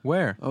Texas?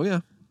 Where? Oh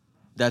yeah.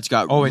 That's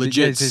got Oh, wait, did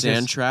you legit guys-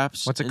 sand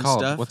traps. What's it and called?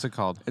 Stuff. What's it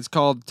called? It's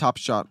called Top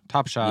Shot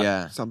Top Shot.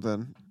 Yeah,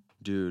 something.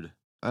 dude.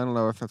 I don't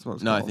know if that's what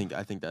it's No, called.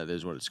 I think that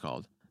is what it's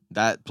called.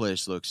 That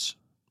place looks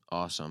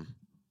awesome.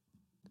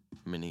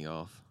 Mini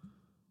golf,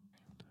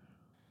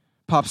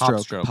 Pop Pop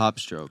Stroke. stroke. pop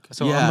stroke.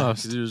 So yeah,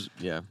 almost. 'cause there's-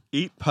 yeah.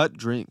 Eat, putt,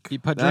 drink.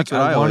 Eat, putt, That's drink.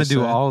 what I I want always to do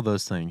say. all of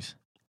those things.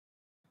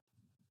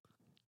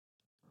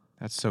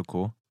 That's so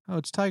cool. Oh,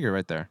 it's Tiger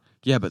right there.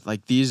 Yeah, but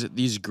like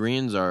these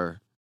greens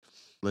are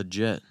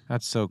legit.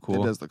 That's so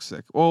cool. It does look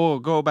sick. Whoa,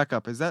 go back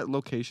up. Is that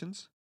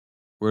locations?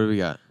 Where do we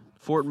got?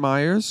 Fort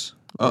Myers.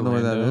 I don't know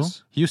where that Orlando?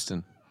 is.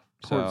 Houston.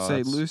 Port So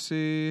St. that's-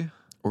 Lucie.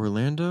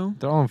 Orlando?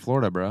 They're all in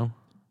Florida, bro.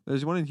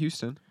 There's one in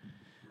Houston.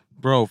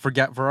 Bro, for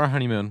our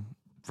honeymoon,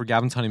 for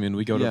Gavin's honeymoon,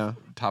 we go to Yeah.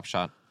 Top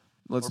Shot.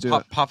 Let's Or do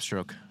pop, it. Pop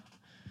stroke.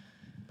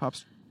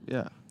 Pops.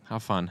 Yeah. How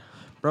fun.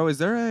 Bro, is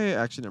there a...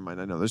 Actually, never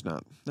mind. I know there's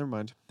not. Never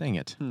mind. Dang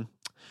it. I was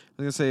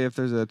going to say if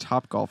there's a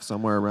Top Golf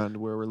somewhere around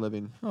where we're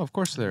living. Oh, of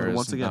course there But is.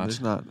 once again, not.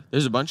 there's not.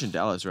 There's a bunch in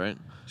Dallas, right?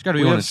 There's got to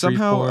be We one have in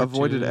somehow Shreveport,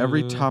 avoided too.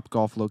 every Top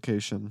Golf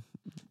location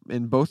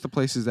in both the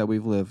places that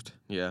we've lived.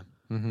 Yeah.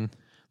 Mm-hmm.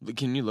 But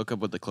can you look up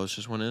what the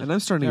closest one is? And I'm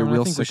starting to Yeah, get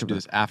real I think we sick should of do it.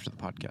 this after the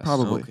podcast.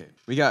 Probably. Okay.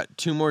 We got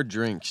 2 more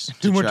drinks. Two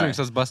to more try. drinks.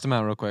 Let's bust them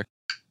out real quick.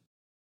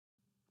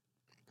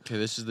 Okay,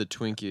 this is the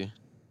Twinkie.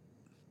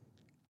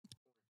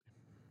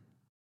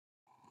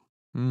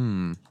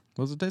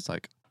 What does it taste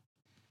like?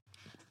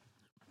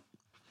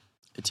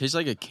 It tastes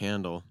like a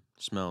candle.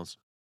 Smells.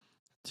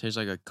 It tastes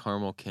like a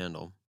caramel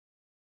candle.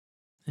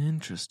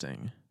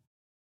 Interesting.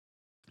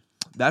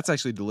 That's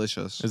actually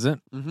delicious. Is it?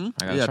 Mm-hmm.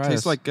 I gotta Yeah, it try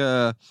tastes this. like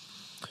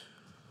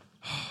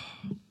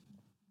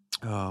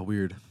oh,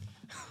 weird.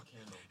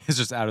 It's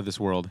just out of this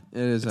world. It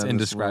is It's out of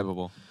this world.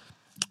 indescribable.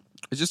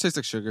 It just tastes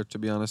like sugar, to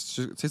be honest.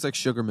 It tastes like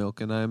sugar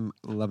milk, and I'm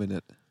loving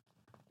it.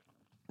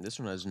 This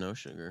one has no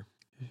sugar.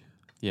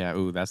 Yeah,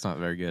 ooh, that's not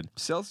very good.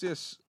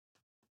 Celsius,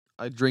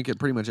 I drink it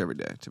pretty much every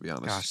day, to be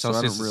honest. Gosh, so I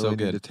Celsius don't is really so need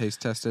good. to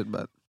taste test it,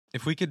 but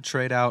If we could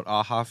trade out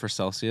AHA for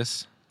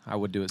Celsius, I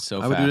would do it so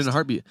I fast. would do it in a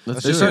heartbeat.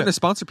 Let's They're do starting it. to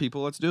sponsor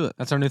people. Let's do it.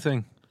 That's our new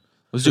thing.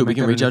 Let's do it. We make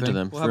can that reach out to anything?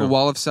 them. We'll have a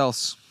wall of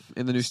Cels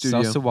in the new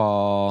studio. Salsa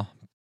wall.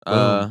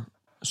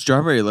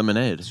 Strawberry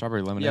lemonade.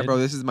 Strawberry lemonade. Yeah, bro,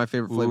 this is my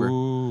favorite flavor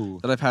Ooh.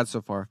 that I've had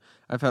so far.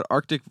 I've had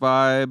Arctic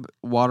Vibe,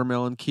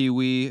 watermelon,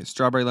 kiwi,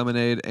 strawberry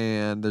lemonade,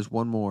 and there's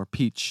one more,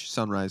 peach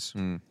sunrise.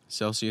 Mm.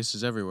 Celsius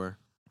is everywhere.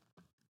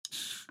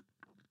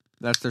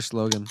 That's their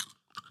slogan.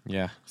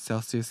 Yeah.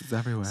 Celsius is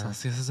everywhere.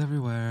 Celsius is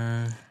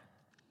everywhere.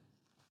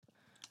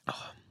 How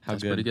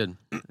That's good. pretty good.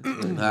 It's very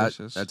That,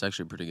 delicious. that's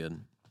actually pretty good.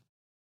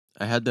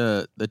 I had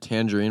the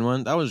tangerine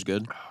one. That was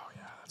good.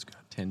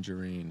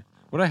 Tangerine.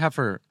 What do I have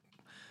for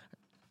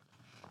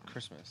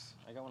Christmas?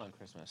 I got one on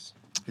Christmas.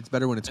 It's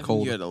better when it's I think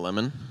cold. You had a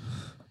lemon.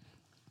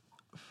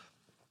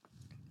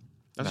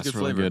 That's a good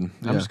really flavor. good.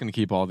 Yeah. I'm just gonna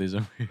keep all these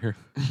over here.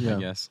 Yeah. I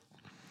guess.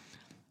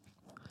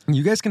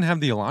 You guys can have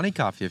the Alani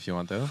coffee if you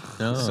want, though.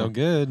 No. It's so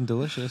good and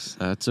delicious.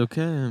 That's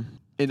okay.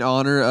 In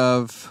honor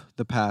of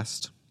the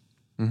past.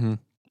 Mm-hmm.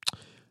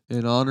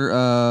 In honor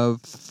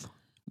of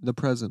the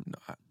present.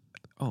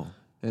 Oh.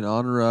 In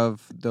honor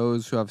of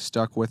those who have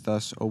stuck with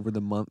us over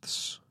the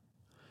months.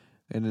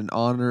 And in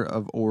honor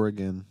of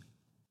Oregon,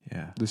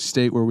 Yeah. the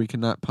state where we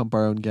cannot pump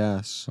our own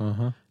gas.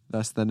 Uh-huh.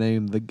 That's the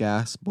name, the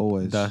Gas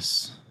Boys.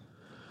 Thus.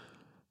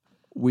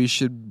 We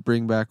should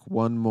bring back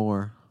one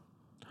more.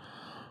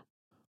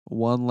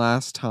 One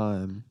last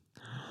time.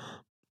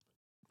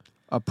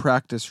 A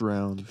practice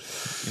round I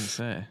was gonna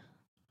say.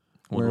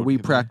 where What we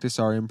could practice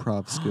our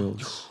improv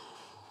skills.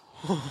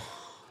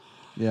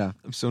 Yeah,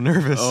 I'm so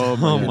nervous. Oh,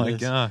 my my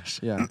goodness. gosh.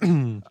 yeah.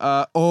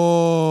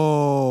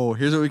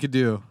 Here's what we could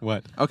do.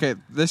 What? Okay,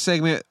 this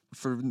segment,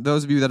 for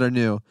those of you that are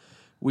new,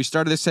 we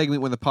started this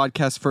segment when the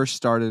podcast first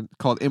started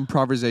called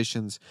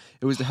Improvisations.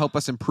 It was to help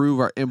us improve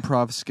our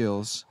improv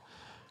skills.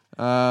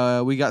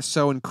 We got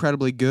so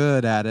incredibly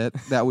good at it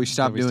that we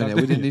stopped doing it.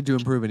 We didn't need to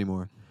improve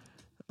anymore.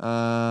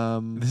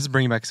 This is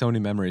bringing back so many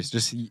memories.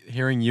 Just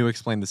hearing you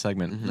explain the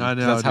segment. I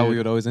know, That's how we dude.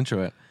 would always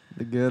intro it.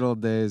 The good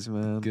old days,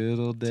 man. Good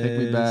old days. Take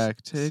me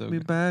back. Take So me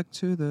good. back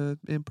to the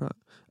improv.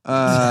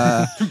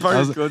 I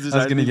was going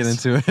to get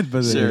into it,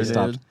 but Sure, it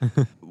stopped.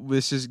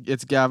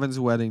 It's Gavin's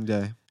wedding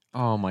day.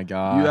 Oh my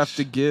gosh. You have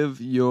to give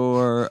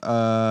your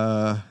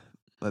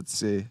let's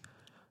see.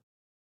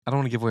 I don't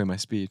want to give away my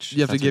speech. You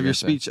have to That's give what your you're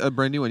gonna speech a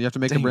brand new one. You have to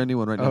make a Dang. brand new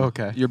one right Oh, now.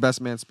 okay. Your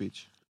best man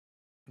speech.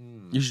 say.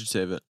 You should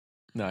save it.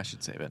 No, I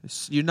should save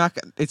it. You're not.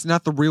 It's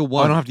not the real Oh,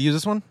 one. I don't have to use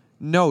this one?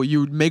 No,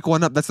 you make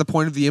one up. That's the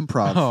point of the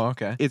improv. Oh,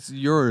 okay. It's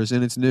yours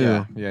and it's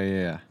new.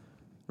 Yeah.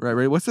 Right,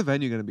 right. What's the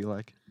venue going to be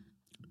like?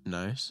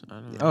 Nice. I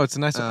don't know. Oh, it's a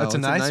nice. Oh, it's a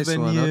nice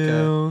one, venue.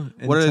 okay.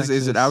 in What is it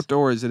Texas.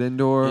 outdoor? Is it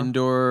indoor?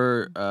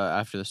 Indoor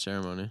after the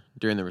ceremony,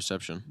 during the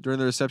reception. During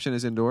the reception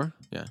is indoor?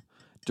 Yeah.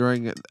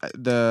 During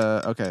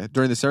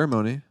during the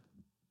ceremony.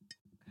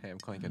 Hey, I'm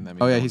clanking that.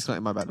 Oh yeah, he's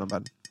my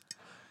bad.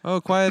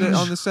 Oh, quiet it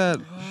on the set.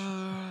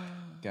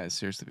 Guys,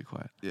 seriously, be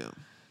quiet. Yeah.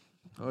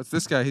 Oh, it's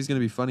this guy. He's going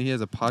to be funny. He has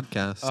a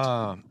podcast.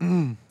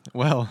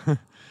 Well,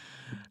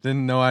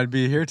 didn't know I'd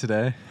be here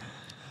today.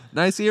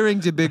 Nice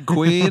earrings, you big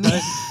queen.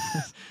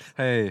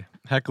 Hey,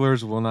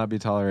 hecklers will not be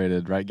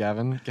tolerated, right,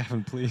 Gavin?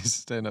 Gavin, please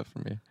stand up for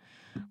me.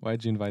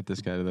 Why'd you invite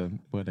this guy to the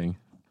wedding?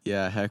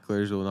 Yeah,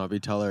 hecklers will not be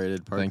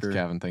tolerated.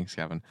 Parker. Thanks,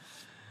 Gavin.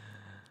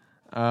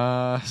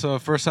 So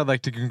first, I'd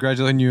like to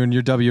congratulate you on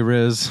your W,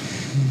 Riz.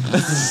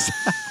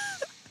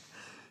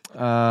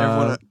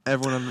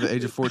 Everyone under the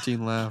age of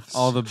 14 laughs.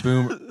 all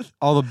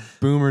the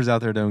boomers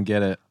out there don't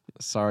get it.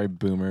 Sorry,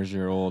 boomers,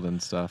 you're old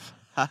and stuff.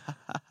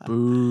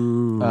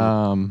 Boo.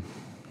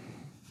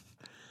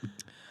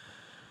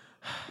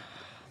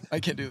 I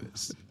can't do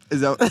this.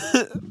 Is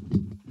that?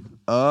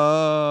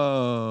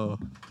 Oh.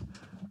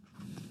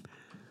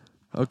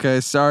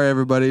 Okay, sorry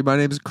everybody. My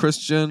name is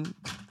Christian.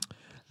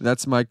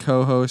 That's my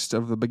co-host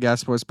of the Big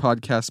Ass Boys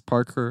podcast,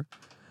 Parker.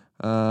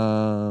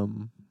 Now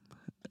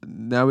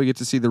we get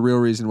to see the real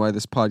reason why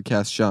this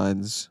podcast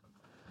shines.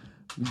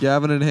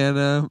 Gavin and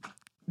Hannah.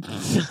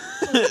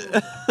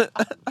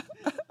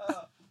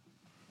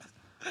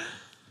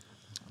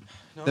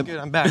 No, I'm good.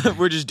 I'm back.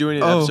 We're just doing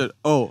an Oh. episode.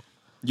 Oh,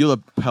 you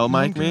lapel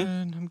mic me,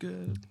 I'm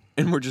good.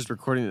 and we're just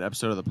recording an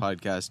episode of the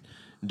podcast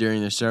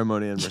during the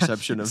ceremony and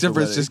reception of Except the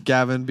for it's wedding. just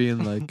Gavin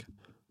being like,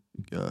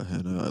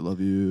 Hannah, I love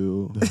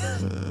you.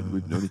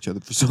 We've known each other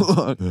for so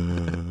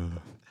long.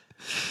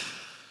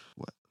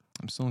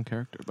 I'm still in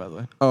character, by the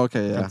way. Oh,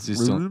 okay, yeah. Prince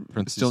is still- Ruben?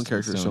 Prince still in is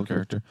character. still Still in in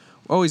character.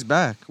 Oh, he's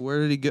back. Where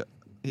did he go?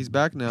 He's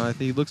back now. I think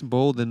he looks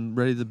bold and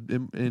ready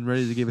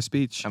to give a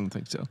speech. I don't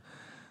think so.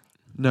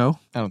 No.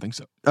 I don't think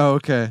so. Oh,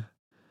 okay.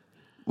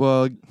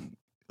 Well,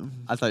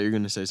 I thought you were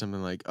going to say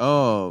something like,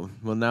 "Oh,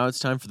 well, now it's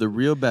time for the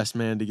real best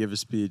man to give a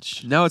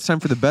speech. now it's time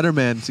for the better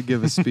man to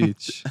give a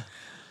speech.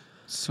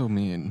 So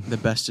mean. The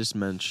bestest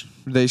mensch."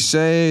 They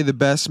say the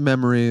best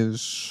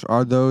memories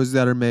are those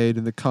that are made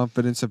in the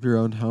confidence of your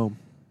own home.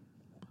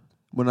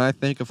 When I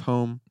think of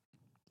home,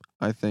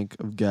 I think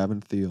of Gavin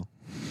Thiel.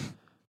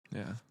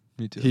 Yeah,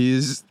 me too.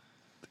 He's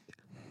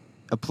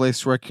a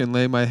place where I can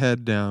lay my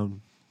head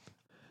down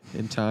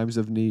in times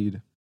of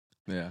need.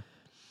 Yeah.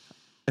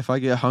 If I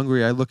get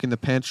hungry, I look in the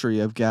pantry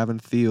of Gavin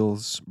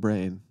Thiel's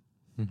brain.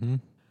 Mm-hmm.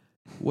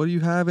 What do you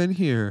have in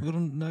here?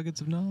 Little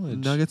nuggets of knowledge.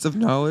 Nuggets of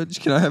knowledge?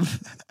 Can I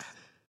have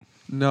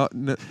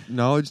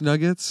knowledge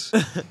nuggets?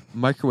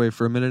 Microwave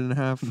for a minute and a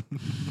half.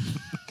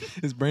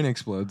 His brain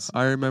explodes.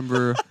 I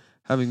remember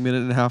having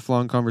minute and a half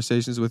long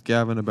conversations with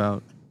Gavin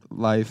about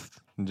life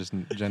And just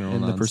general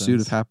and the nonsense. pursuit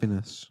of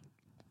happiness.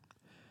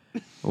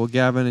 Well,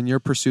 Gavin, in your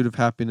pursuit of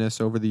happiness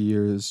over the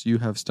years, you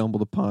have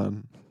stumbled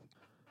upon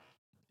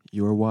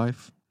your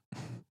wife,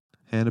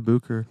 Hannah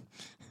Bucher.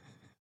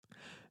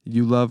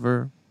 You love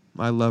her.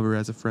 I love her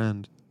as a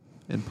friend.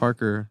 And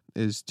Parker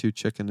is too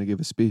chicken to give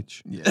a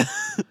speech. Yeah.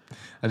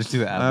 I just do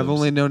the ad-libs. I've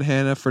only known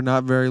Hannah for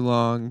not very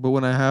long, but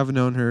when I have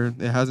known her,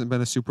 it hasn't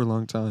been a super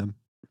long time.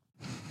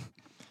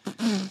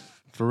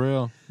 For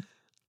real.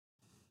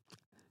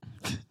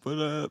 What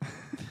up?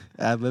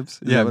 Ad-libs?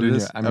 Is Yeah, that I'm what it doing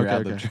is? your, I'm your Okay,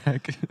 ad-lib okay.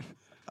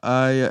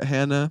 track.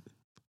 Hannah,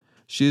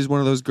 she's one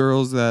of those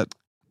girls that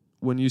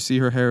when you see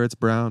her hair, it's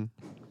brown.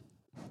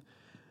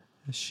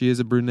 She is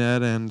a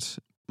brunette, and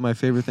my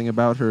favorite thing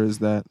about her is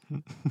that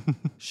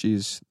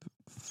she's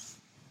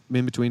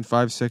in between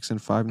 5'6" and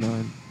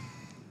 5'9".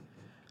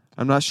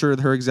 I'm not sure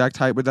her exact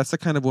height, but that's the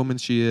kind of woman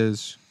she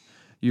is.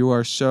 You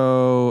are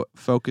so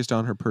focused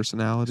on her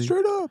personality.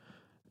 Straight up.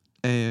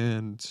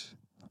 And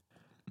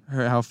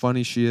how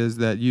funny she is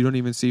that you don't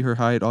even see her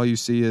height. All you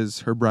see is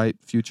her bright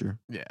future.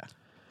 Yeah.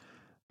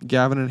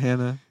 Gavin and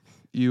Hannah,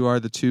 you are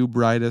the two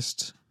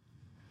brightest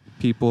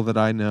people that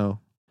I know.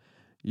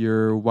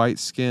 Your white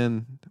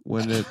skin,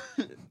 when it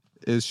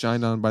is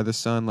shined on by the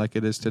sun like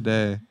it is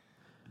today,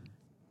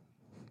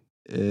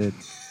 it.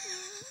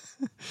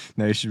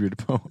 Now you should read a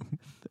poem.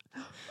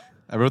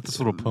 I wrote this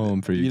little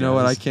poem for you. You know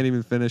what? I guys. can't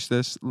even finish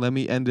this. Let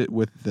me end it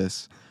with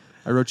this.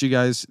 I wrote you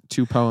guys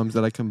 2 poems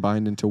that I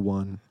combined into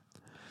one.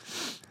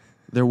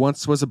 There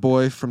once was a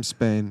boy from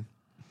Spain.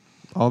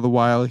 All the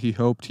while he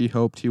hoped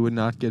he would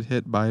not get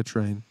hit by a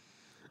train.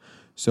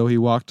 So he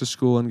walked to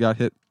school and got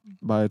hit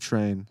by a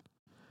train.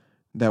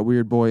 That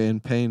weird boy in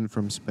pain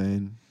from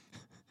Spain.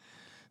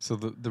 So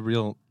the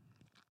real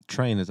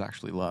train is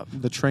actually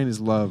love. The train is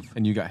love.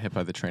 And you got hit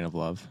by the train of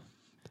love.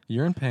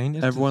 You're in pain.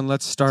 It's Everyone,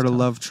 let's start a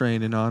love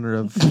train in honor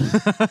of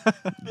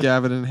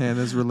Gavin and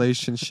Hannah's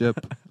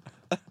relationship.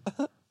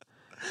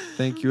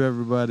 Thank you,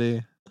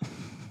 everybody.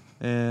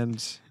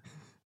 And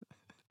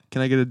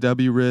can I get a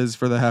W Riz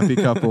for the happy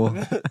couple?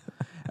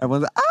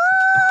 Everyone's like,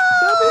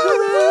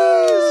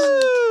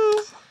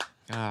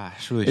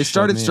 Gosh, really it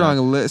started shut me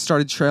strong. up. It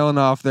started trailing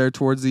off there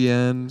towards the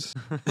end.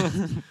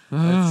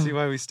 Let's see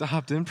why we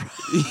stopped improv.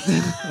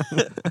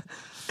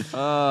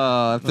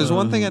 If there's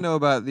one thing I know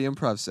about the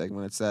improv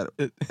segment, it's that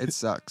it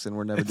sucks and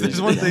we're never If doing there's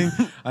it one again.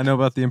 thing I know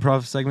about the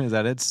improv segment is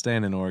that it's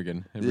staying in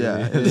Oregon. It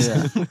Yeah, really is.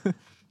 yeah.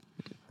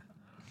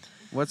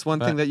 What's one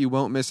thing that you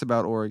won't miss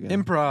about Oregon?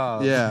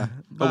 Improv. Yeah.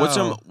 But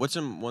Wow. what's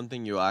one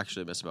thing you'll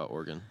actually miss about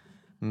Oregon?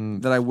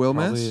 That I will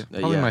miss?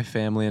 Probably Yeah. my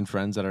family and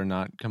friends that are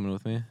not coming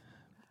with me.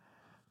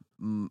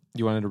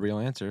 You wanted a real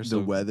answer. So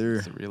weather.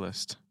 It's a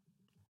realist.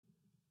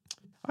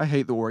 I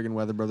hate the Oregon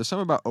weather, bro. There's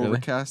something about Really?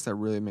 overcast that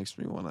really makes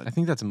me want I to.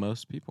 think that's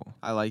most people.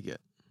 I like it.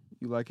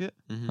 You like it?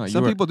 Mhm. Oh,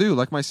 Some you are- people do.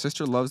 Like my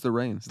sister loves the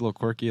rain. It's a little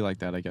quirky like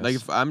that, I guess. Like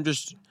if I'm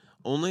just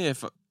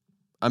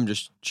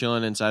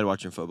chilling inside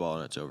watching football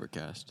and it's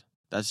overcast.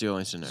 That's the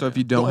only scenario. So if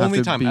you the don't have only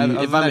to time be, other if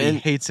than I'm that, he in-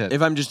 hates it.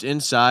 if I'm just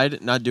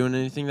inside not doing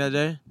anything that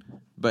day,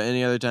 but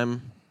any other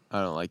time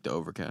I don't like the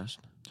overcast.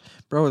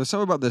 bro, there's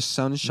something about the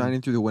sun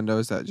shining through the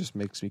windows that just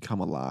makes me come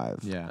alive.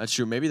 yeah. That's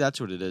true. Maybe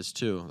that's what it is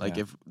too. Like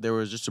Yeah. if there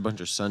was just a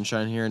bunch of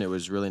sunshine here and it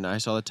was really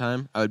nice all the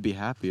time, I would be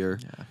happier.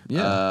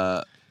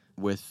 Yeah.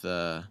 With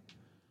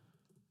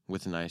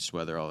nice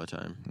weather all the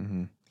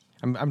time.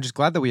 I'm just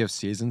glad that we have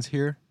seasons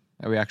here.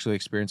 That we actually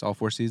experience all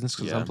 4 seasons.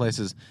 Because Yeah. some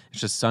places it's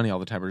just sunny all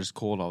the time or just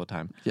cold all the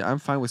time. Yeah, I'm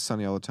fine with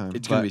sunny all the time.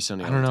 It's gonna But be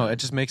sunny. I all don't the know. time. It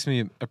just makes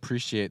me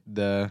appreciate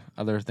the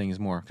other things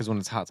more. Because when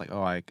it's hot, it's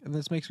like, and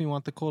this makes me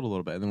want the cold a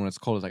little bit. And then when it's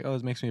cold, it's like,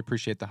 this makes me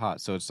appreciate the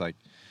hot. So it's like,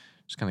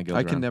 just kind of goes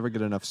I can around. never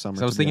get enough summer.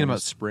 So I was to be thinking about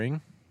honest.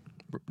 spring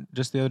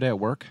just the other day at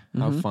work.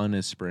 How fun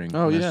is spring?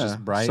 Oh, And it's yeah. just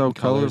bright So and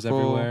colors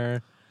colorful.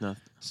 everywhere. No.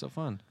 So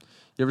fun.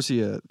 You ever see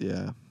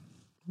Yeah,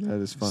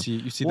 that is fun.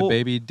 You see Well, the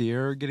baby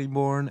deer getting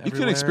born. You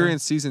can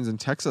experience seasons in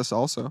Texas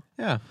also.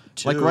 Yeah.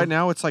 Like Two. right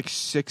now, it's like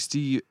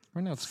 65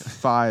 Right now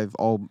it's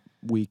all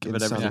week in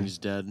But summer. everything's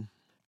dead.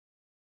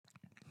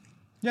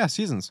 yeah,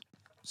 seasons.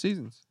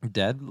 Seasons.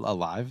 Dead,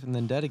 alive, and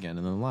then dead again,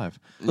 and then alive.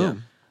 Yeah.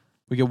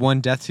 We get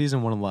one death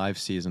season, one alive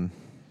season.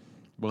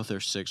 Both are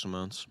 6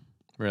 months.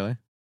 Really?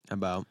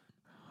 About.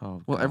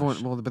 Oh, Well, gosh.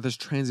 everyone. Well, but there's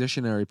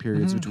transitionary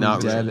periods Mhm. between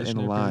Not dead really. and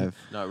alive.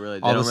 Not really.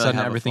 They All of don't a really sudden,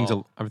 have everything's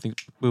fall.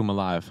 boom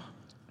alive.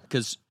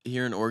 Because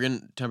here in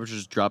Oregon,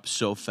 temperatures drop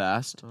so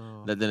fast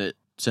that then it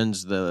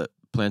sends the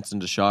plants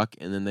into shock,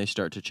 and then they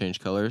start to change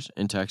colors.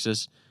 In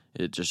Texas,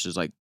 it just is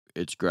like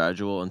it's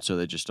gradual, and so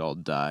they just all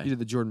You die. did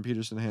the Jordan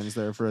Peterson hands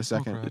there for a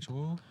second.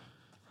 Gradual.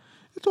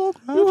 It's all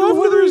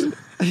gradual.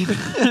 You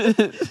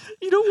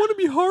don't want to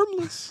be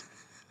harmless.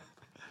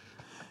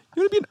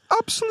 You want to be an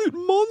absolute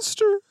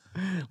monster.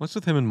 What's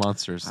with him and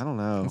monsters? I don't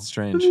know. It's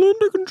strange. Learn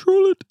to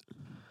control it.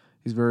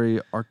 He's very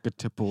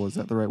archetypal. Is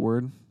that the right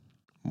word?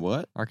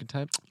 What?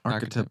 Archetype?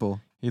 Archetypal.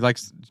 He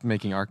likes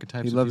making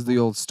archetypes. He of loves the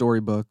old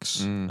storybooks.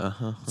 people.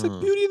 Uh-huh. It's like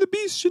Beauty and the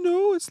Beast, you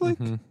know? It's like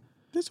Mhm.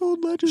 this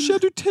old legend. She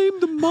had to tame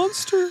the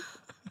monster.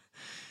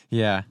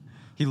 Yeah.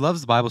 He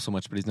loves the Bible so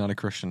much, but he's not a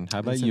Christian. How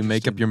about That's you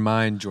make up interesting. your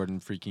mind, Jordan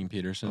freaking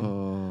Peterson?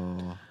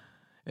 Oh.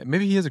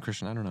 Maybe he is a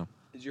Christian. I don't know.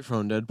 Is your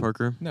phone dead,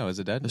 Parker? No, is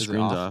it dead? The Is it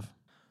screen's off.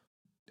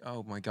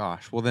 Oh my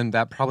gosh. Well, then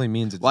that probably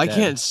means it's Well, I dead.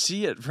 can't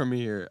see it from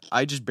here.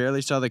 I just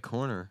barely saw the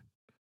corner.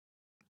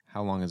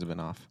 How long has it been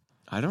off?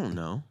 I don't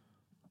know.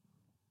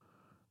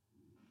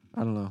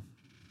 I don't know.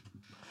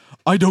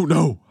 I don't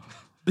know.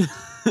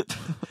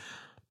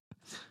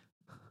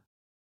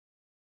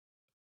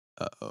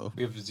 Uh-oh.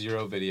 We have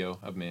 0 video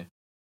of me.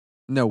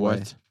 No way.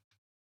 What?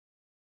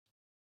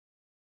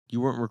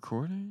 You weren't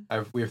recording?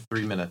 We have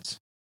 3 minutes.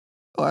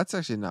 Oh, that's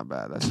actually not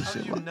bad. That's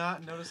actually a lot.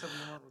 not notice that we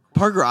weren't recording?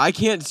 Parker, I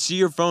can't see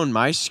your phone.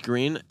 My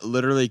screen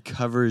literally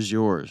covers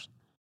yours.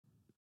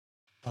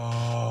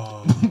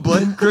 Oh.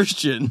 Blame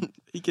Christian.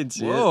 He can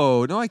see it.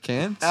 Whoa, no, I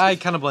can't. I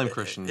kind of blame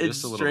Christian. It's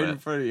just a little straight bit. in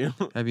front of you.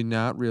 Have you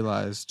not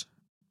realized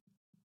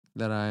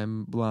that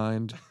I'm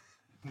blind?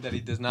 That he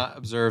does not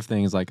observe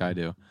things like I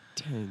do.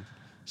 Dang.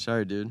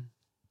 Sorry, dude.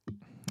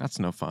 That's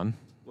no fun.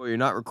 Well, you're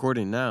not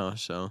recording now,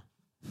 so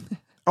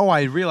Oh,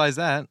 I realize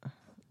that.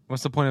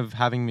 What's the point of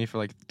having me for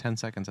like 10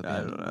 seconds at the I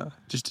end? don't know.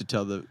 Just to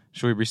tell the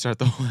Should we restart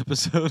the whole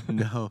episode?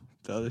 no,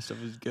 the other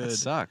stuff is That good.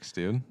 sucks,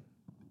 dude.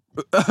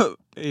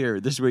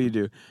 Here, this is what you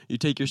do. You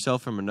take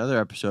yourself from another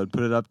episode,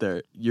 put it up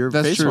there. Your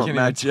That's face true. won't Can't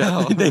even match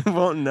up. tell. They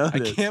won't know. I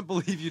this. can't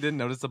believe you didn't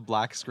notice the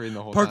black screen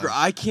the whole Parker, time.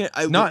 I can't.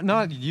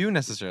 Not you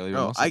necessarily. but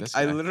No, mostly this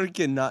I guy. literally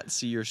cannot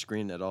see your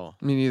screen at all.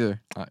 Me neither.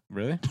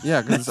 Really?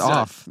 Yeah, because it's Sucks.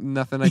 off.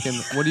 Nothing I can.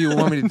 What do you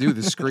want me to do?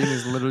 The screen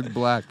is literally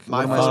black. My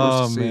What am I phone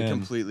supposed to see? man.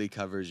 completely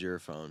covers your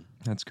phone.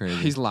 That's crazy.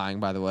 He's lying,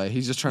 by the way.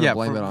 He's just trying to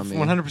blame it on me.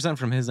 100%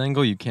 from his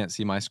angle, you can't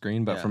see my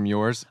screen, but Yeah. from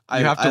yours, I-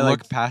 you have to I look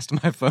like- past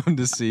my phone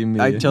to see me.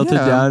 I tilted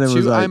down and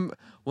was like,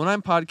 when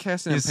I'm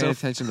podcasting, I'm He's paying so-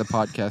 attention to the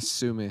podcast.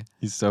 Sue me.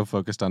 He's so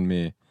focused on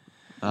me.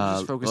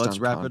 just focused let's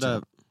on wrap content. it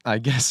up. I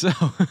guess so.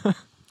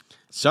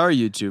 Sorry,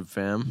 YouTube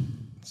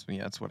fam.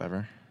 Yeah, it's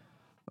whatever.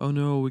 Oh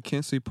no, we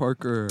can't see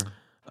Parker.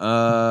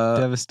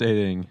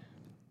 Devastating.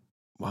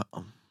 Wow.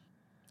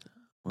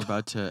 We're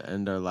about to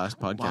end our last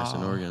podcast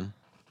in Wow. Oregon.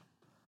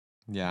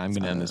 Yeah, I'm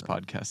going to end this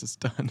podcast. It's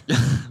done.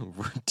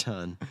 We're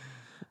done.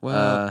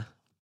 Well,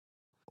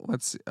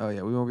 let's see. Oh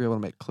yeah, we won't be able to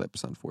make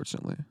clips,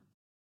 unfortunately.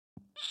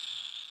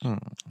 We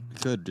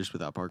could just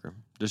without Parker.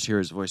 Just hear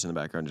his voice in the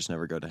background. Just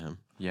never go to him.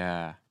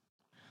 Yeah.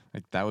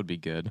 Like, that would be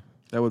good.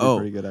 That would be Oh,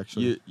 pretty good,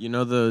 actually. You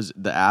know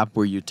the app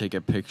where you take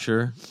a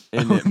picture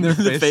and Oh, and their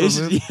the face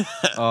will move? Yeah.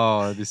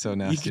 Oh, it'd be so You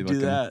nasty could looking.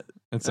 do that.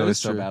 It's That always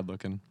is so true. bad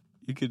looking.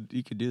 You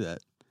could do that.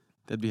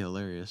 That'd be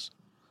hilarious.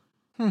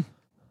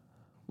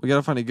 We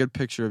gotta find a good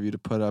picture of you to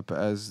put up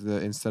as the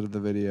instead of the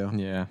video.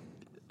 Yeah,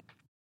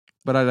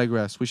 But I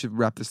digress. We should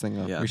wrap this thing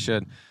up. Yeah. we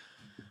should.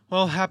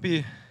 Well,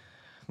 happy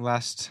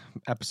last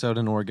episode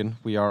in Oregon.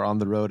 We are on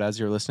the road as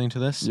you're listening to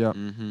this. Yep.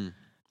 Mm-hmm.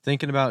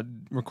 Thinking about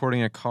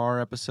recording a car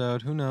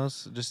episode. Who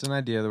knows? Just an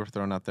idea that we're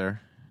throwing out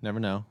there. Never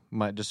know.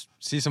 Might just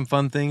see some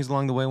fun things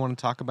along the way. Want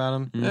to talk about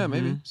them. Yeah,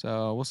 maybe.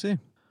 So we'll see.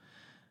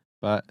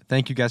 But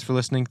thank you guys for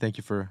listening. Thank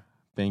you for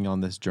being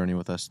on this journey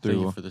with us Thank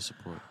through you for the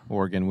support.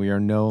 Oregon. We are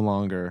no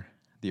longer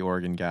the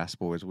Oregon Gas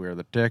Boys. We are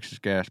the Texas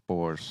Gas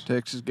Boys.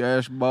 Texas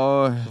Gas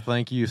Boy. So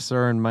thank you,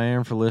 sir and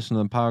ma'am, for listening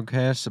to the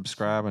podcast.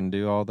 Subscribe and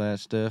do all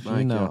that stuff. You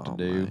Thank know y'all, what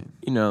to do. man.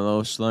 You know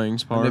those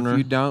slangs, And partner. if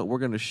you don't, we're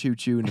gonna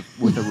shoot you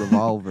with a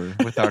revolver.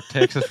 With our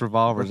Texas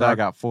revolvers, With our I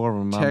got 4 of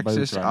them in my Texas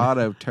boots right now.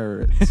 auto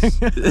turrets.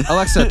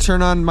 Alexa,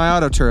 turn on my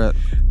auto turret.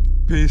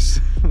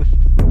 Peace.